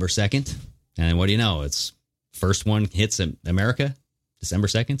December 2nd. And what do you know? It's first one hits America, December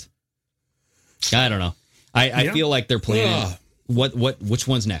 2nd. I don't know. I feel like they're planning. Which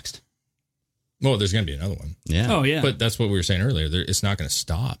one's next? Well, there's going to be another one. Yeah. Oh, yeah. But that's what we were saying earlier. It's not going to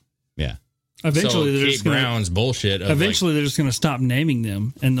stop. Yeah. Eventually, so Kate Brown's bullshit. Eventually, they're just going to stop naming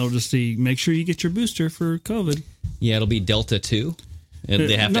them, and they'll just make sure you get your booster for COVID. Yeah, it'll be Delta 2.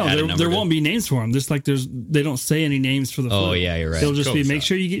 They have to add a number. There won't be names for them. Just like they don't say any names for the flu. Oh, yeah, you're right. They'll just COVID make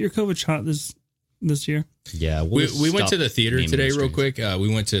sure you get your COVID shot this year. Yeah, we went to the theater today real quick.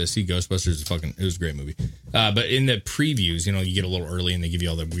 We went to see Ghostbusters. It was a great movie. But in the previews, you get a little early and they give you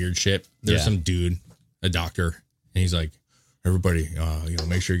all the weird shit. There's some dude, a doctor, and he's like, everybody,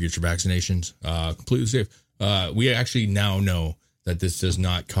 make sure you get your vaccinations. Completely safe. We actually now know that this does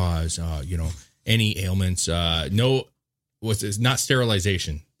not cause, any ailments. It's not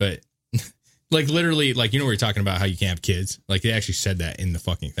sterilization, but like literally, like, we're talking about how you can't have kids. Like they actually said that in the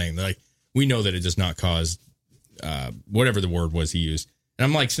fucking thing. They're like, we know that it does not cause whatever the word was he used. And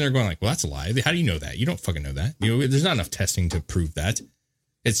I'm like sitting there going like, well, that's a lie. How do you know that? You don't fucking know that. There's not enough testing to prove that.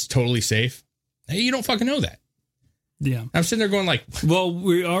 It's totally safe. Hey, you don't fucking know that. Yeah. I'm sitting there going like, well,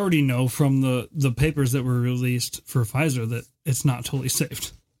 we already know from the papers that were released for Pfizer that it's not totally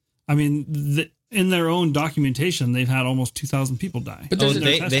safe. I mean, in their own documentation, they've had almost 2,000 people die. But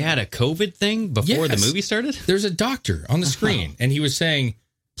they had a COVID thing before the movie started? There's a doctor on the screen, and he was saying,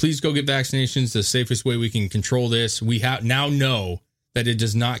 please go get vaccinations. The safest way we can control this. We now know that it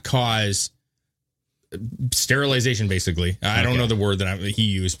does not cause sterilization, basically. I don't know the word that he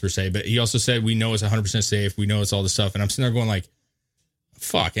used per se, but he also said, we know it's 100% safe. We know it's all this stuff. And I'm sitting there going like,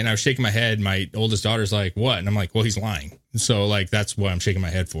 fuck. And I was shaking my head. My oldest daughter's like, what? And I'm like, well, he's lying. So like, that's what I'm shaking my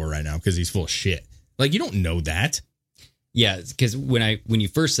head for right now, because he's full of shit. Like, you don't know that. Yeah, because when you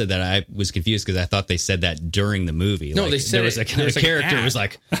first said that, I was confused because I thought they said that during the movie. No, they said there was a character was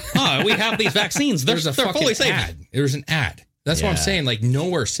like, we have these vaccines. They're fully safe. Ad. There was an ad. That's what I'm saying. Like,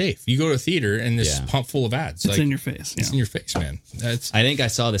 nowhere safe. You go to a theater and this pump full of ads. It's in your face. It's in your face, man. I think I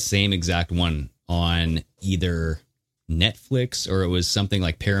saw the same exact one on either Netflix or it was something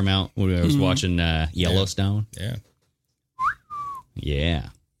like Paramount when I was watching Yellowstone. Yeah.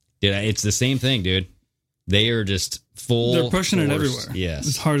 Dude, it's the same thing, dude. They are just full. They're pushing it everywhere. Yes.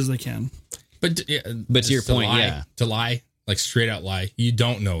 As hard as they can. But to your point, to lie, like straight out lie, you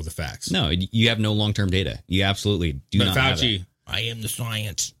don't know the facts. No, you have no long-term data. You absolutely do not have it. I am the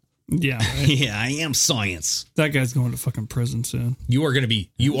science. Yeah. Right? Yeah, I am science. That guy's going to fucking prison soon. You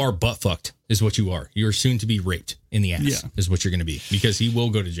are butt fucked is what you are. You are soon to be raped in the ass is what you're going to be, because he will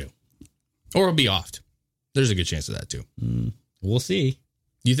go to jail. Or he'll be offed. There's a good chance of that too. We'll see.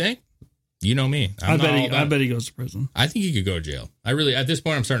 You think? You know me. I bet he goes to prison. I think he could go to jail. I really, at this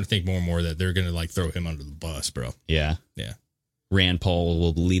point, I'm starting to think more and more that they're going to like throw him under the bus, bro. Yeah. Yeah. Rand Paul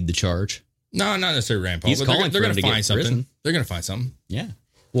will lead the charge. No, not necessarily Rand Paul. He's calling they're for going him to to find get something. prison. They're going to find something. Yeah.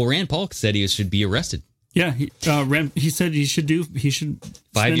 Well, Rand Paul said he should be arrested. Yeah. He said he should spend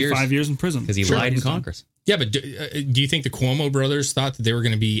 5 years in prison. Because he lied in Congress. Yeah, but do you think the Cuomo brothers thought that they were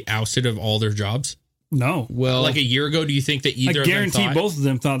going to be ousted of all their jobs? No. Well, like a year ago, do you think that either I of them guarantee thought? both of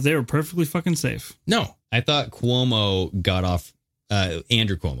them thought they were perfectly fucking safe. No. I thought Cuomo got off,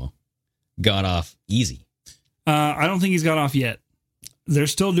 Andrew Cuomo got off easy. I don't think he's got off yet. They're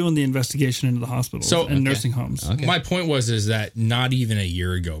still doing the investigation into the hospitals and nursing homes. Okay. My point is that not even a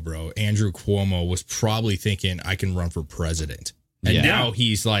year ago, bro, Andrew Cuomo was probably thinking I can run for president. And now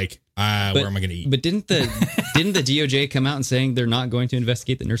he's like, where am I going to eat? But didn't the DOJ come out and saying they're not going to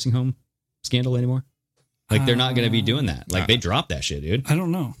investigate the nursing home scandal anymore? Like they're not going to be doing that. Like they dropped that shit, dude. I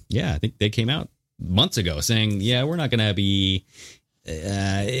don't know. Yeah, I think they came out months ago saying, yeah, we're not going to be.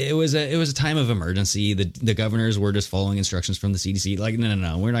 It was a time of emergency. The governors were just following instructions from the CDC. Like,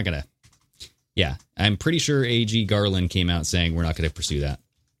 no, we're not going to. Yeah, I'm pretty sure AG Garland came out saying we're not going to pursue that.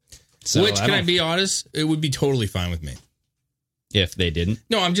 So Which, can I be honest, it would be totally fine with me. If they didn't?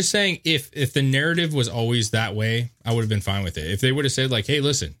 No, I'm just saying if the narrative was always that way, I would have been fine with it. If they would have said like, hey,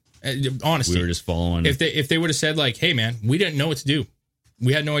 listen, honestly, we were just following. If they would have said like, hey, man, we didn't know what to do.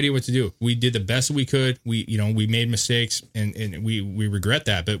 We had no idea what to do. We did the best we could. We made mistakes and we regret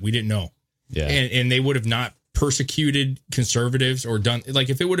that, but we didn't know. Yeah. And they would have not persecuted conservatives or done like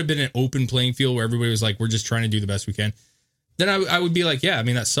if it would have been an open playing field where everybody was like, we're just trying to do the best we can. Then I would be like, yeah, I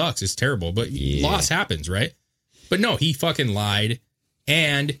mean, that sucks. It's terrible, but loss happens, right? But no, he fucking lied.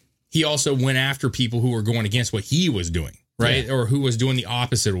 And he also went after people who were going against what he was doing, right? Yeah. Or who was doing the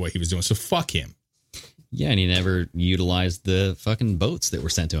opposite of what he was doing. So fuck him. Yeah, and he never utilized the fucking boats that were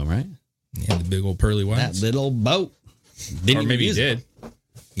sent to him, right? Yeah, the big old pearly whites. That little boat. Or maybe he did. You know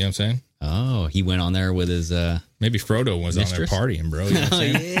what I'm saying? Oh, he went on there with his... maybe Frodo was mistress? on there partying, bro. You know what I'm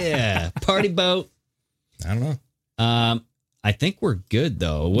saying? Yeah, party boat. I don't know. I think we're good,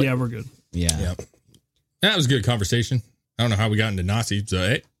 though. Yeah, we're good. Yeah. Yep. That was a good conversation. I don't know how we got into Nazis, so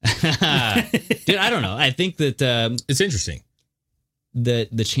hey. Dude, I don't know. I think that... it's interesting.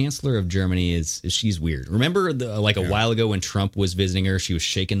 The chancellor of Germany she's weird. Remember a while ago when Trump was visiting her, she was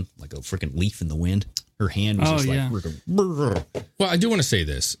shaking like a freaking leaf in the wind. Her hand was Well, I do want to say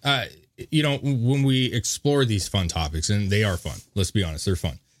this. When we explore these fun topics, and they are fun, let's be honest, they're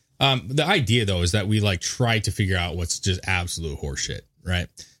fun. The idea though is that we like try to figure out what's just absolute horseshit, right?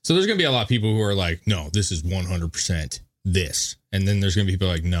 So there's going to be a lot of people who are like, no, this is 100% this. And then there's going to be people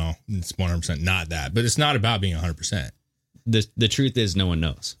like, no, it's 100% not that. But it's not about being 100%. The truth is no one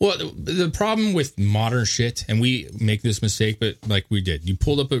knows. Well, the problem with modern shit, and we make this mistake, but like we did, you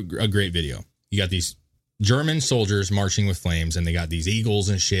pulled up a great video. You got these German soldiers marching with flames, and they got these eagles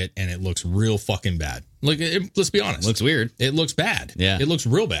and shit, and it looks real fucking bad. Like, let's be honest. It looks weird. It looks bad. Yeah. It looks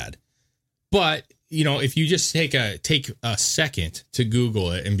real bad. But, if you just take a second to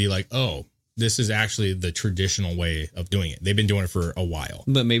Google it and be like, oh, this is actually the traditional way of doing it. They've been doing it for a while.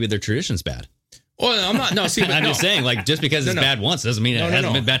 But maybe their tradition's bad. Well, I'm not. No, see, I'm just saying, like, just because it's bad once doesn't mean it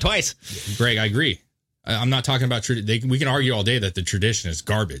hasn't been bad twice. Greg, I agree. I'm not talking about we can argue all day that the tradition is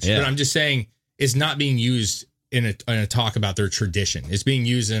garbage, but I'm just saying it's not being used in a talk about their tradition. It's being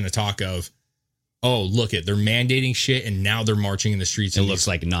used in a talk of, oh, look they're mandating shit and now they're marching in the streets. It looks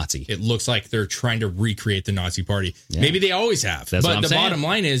like Nazi. It looks like they're trying to recreate the Nazi party. Yeah. Maybe they always have. That's what I'm saying. Bottom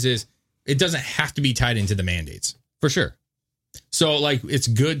line is it doesn't have to be tied into the mandates. For sure. So, like, it's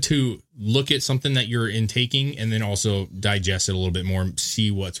good to look at something that you're intaking and then also digest it a little bit more and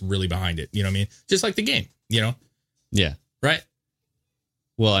see what's really behind it. You know what I mean? Just like the game, Yeah. Right?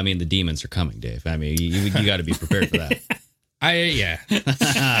 Well, I mean, the demons are coming, Dave. I mean, you got to be prepared for that.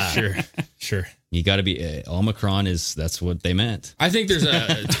 Sure. You got to be, Omicron that's what they meant. I think there's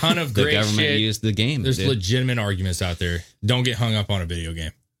a ton of great the government shit. used the game. There's legitimate arguments out there. Don't get hung up on a video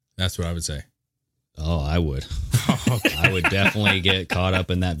game. That's what I would say. Oh, I would. I would definitely get caught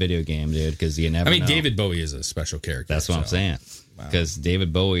up in that video game, dude, because you never know. David Bowie is a special character. That's what I'm saying. Because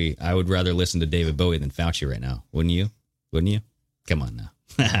David Bowie, I would rather listen to David Bowie than Fauci right now. Wouldn't you? Come on now.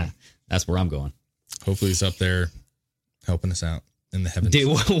 That's where I'm going. Hopefully he's up there helping us out in the heavens. Dude,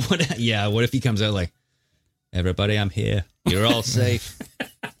 what if he comes out like, everybody, I'm here. You're all safe.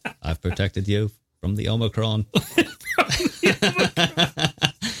 I've protected you from the Omicron.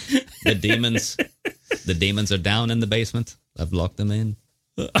 The demons are down in the basement. I've locked them in.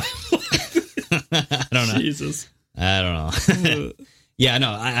 I don't know. Jesus. I don't know. Yeah, no,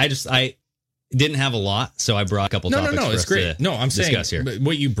 I didn't have a lot, so I brought a couple topics for it's us great. to I'm discuss saying here. But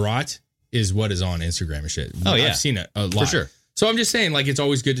what you brought is what is on Instagram and shit. Oh, yeah. I've seen it a lot. For sure. So I'm just saying, like, it's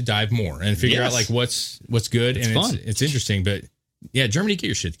always good to dive more and figure out like what's good. It's and fun. It's interesting. But yeah, Germany, get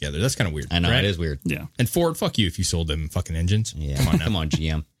your shit together. That's kind of weird. I know, right? it is weird. Yeah. And Ford, fuck you if you sold them fucking engines. Yeah. Come on now. Come on,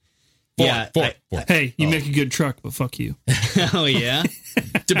 GM. Ford. Hey, you make a good truck, but fuck you. Oh, yeah?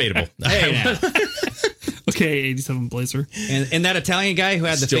 Debatable. Hey, now. Okay, 87 Blazer. And that Italian guy who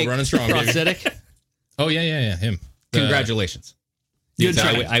had the Still fake running strong, baby. prosthetic. Oh, yeah, him. Congratulations. Good So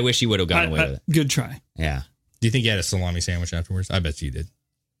try. I wish he would have gotten away with it. Good try. Yeah. Do you think you had a salami sandwich afterwards? I bet you did.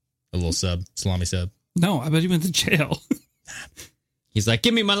 A little salami sub. No, I bet he went to jail. He's like,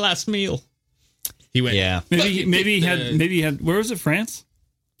 give me my last meal. He went. Yeah. Maybe he had. Where was it? France?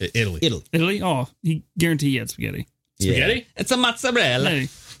 Italy. Oh, he guaranteed he had spaghetti. Spaghetti? Yeah. It's a mozzarella. Hey,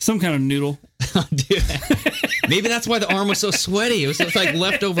 some kind of noodle. Dude. Maybe that's why the arm was so sweaty. It was just like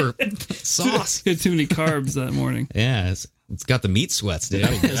leftover sauce. He had too many carbs that morning. Yeah, it's got the meat sweats, dude.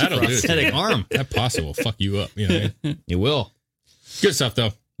 That'll do it. Prosthetic arm. That pasta will fuck you up. You know? It will. Good stuff,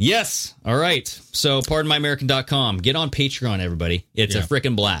 though. Yes. All right. So, pardonmyamerican.com. Get on Patreon, everybody. It's a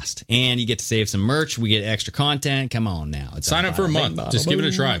freaking blast. And you get to save some merch. We get extra content. Come on now. Sign up for a month. Just give it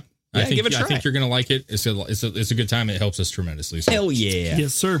a try. Yeah, give it a try. I think you're going to like it. It's a good time. It helps us tremendously. So. Hell yeah.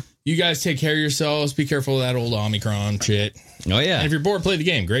 Yes, sir. You guys take care of yourselves. Be careful of that old Omicron shit. Oh, yeah. And if you're bored, play the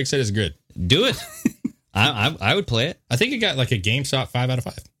game. Greg said it's good. Do it. I would play it. I think it got like a GameStop 5 out of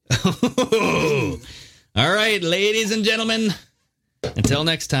 5. All right, ladies and gentlemen. Until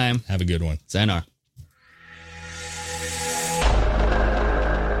next time. Have a good one. Sayonara.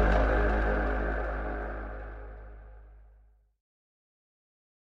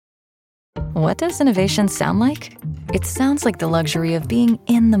 What does innovation sound like? It sounds like the luxury of being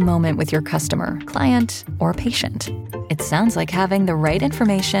in the moment with your customer, client, or patient. It sounds like having the right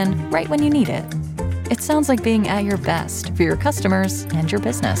information right when you need it. It sounds like being at your best for your customers and your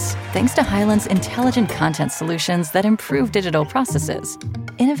business. Thanks to Hyland's intelligent content solutions that improve digital processes,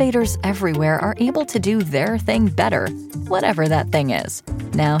 innovators everywhere are able to do their thing better, whatever that thing is.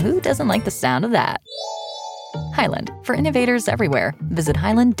 Now, who doesn't like the sound of that? Hyland, for innovators everywhere. Visit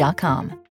hyland.com.